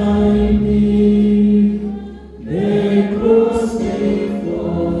behind me the cross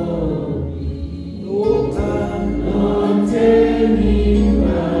before me. No time, no turning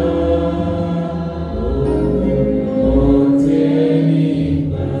back. No turning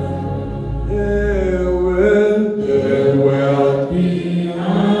back. There will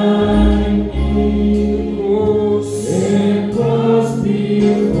behind me the cross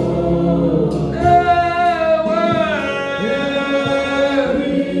before. There will behind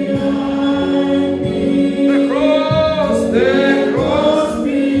me the cross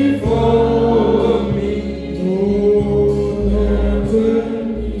before me. No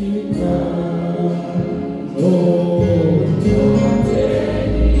turning back. No turning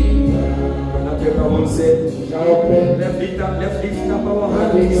back. Brother Abraham said, let's lift up our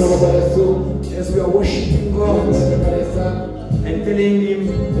hands as we are worshiping God and telling Him,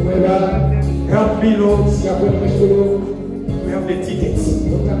 help me, Lord. We have the tickets.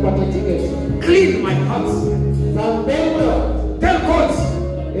 Clean my heart. Tell God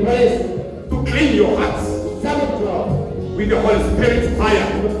to clean your heart with the Holy Spirit fire.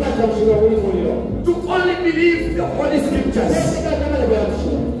 To only believe the Holy Scriptures.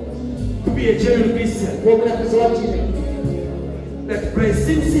 To be a genuine Christian. Let's pray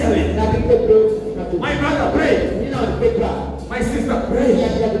sincerely. My brother, pray. My sister, pray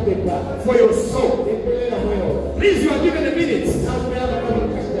for your soul. Please, you are given a minute.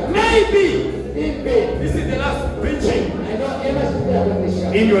 Maybe this is the last preaching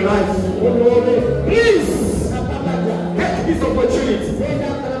in your life. Please take this opportunity.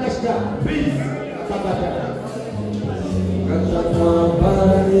 Please.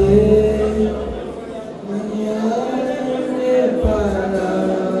 Para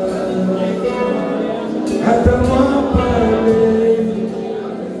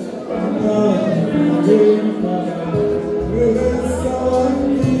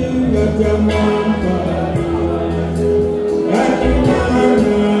Come on.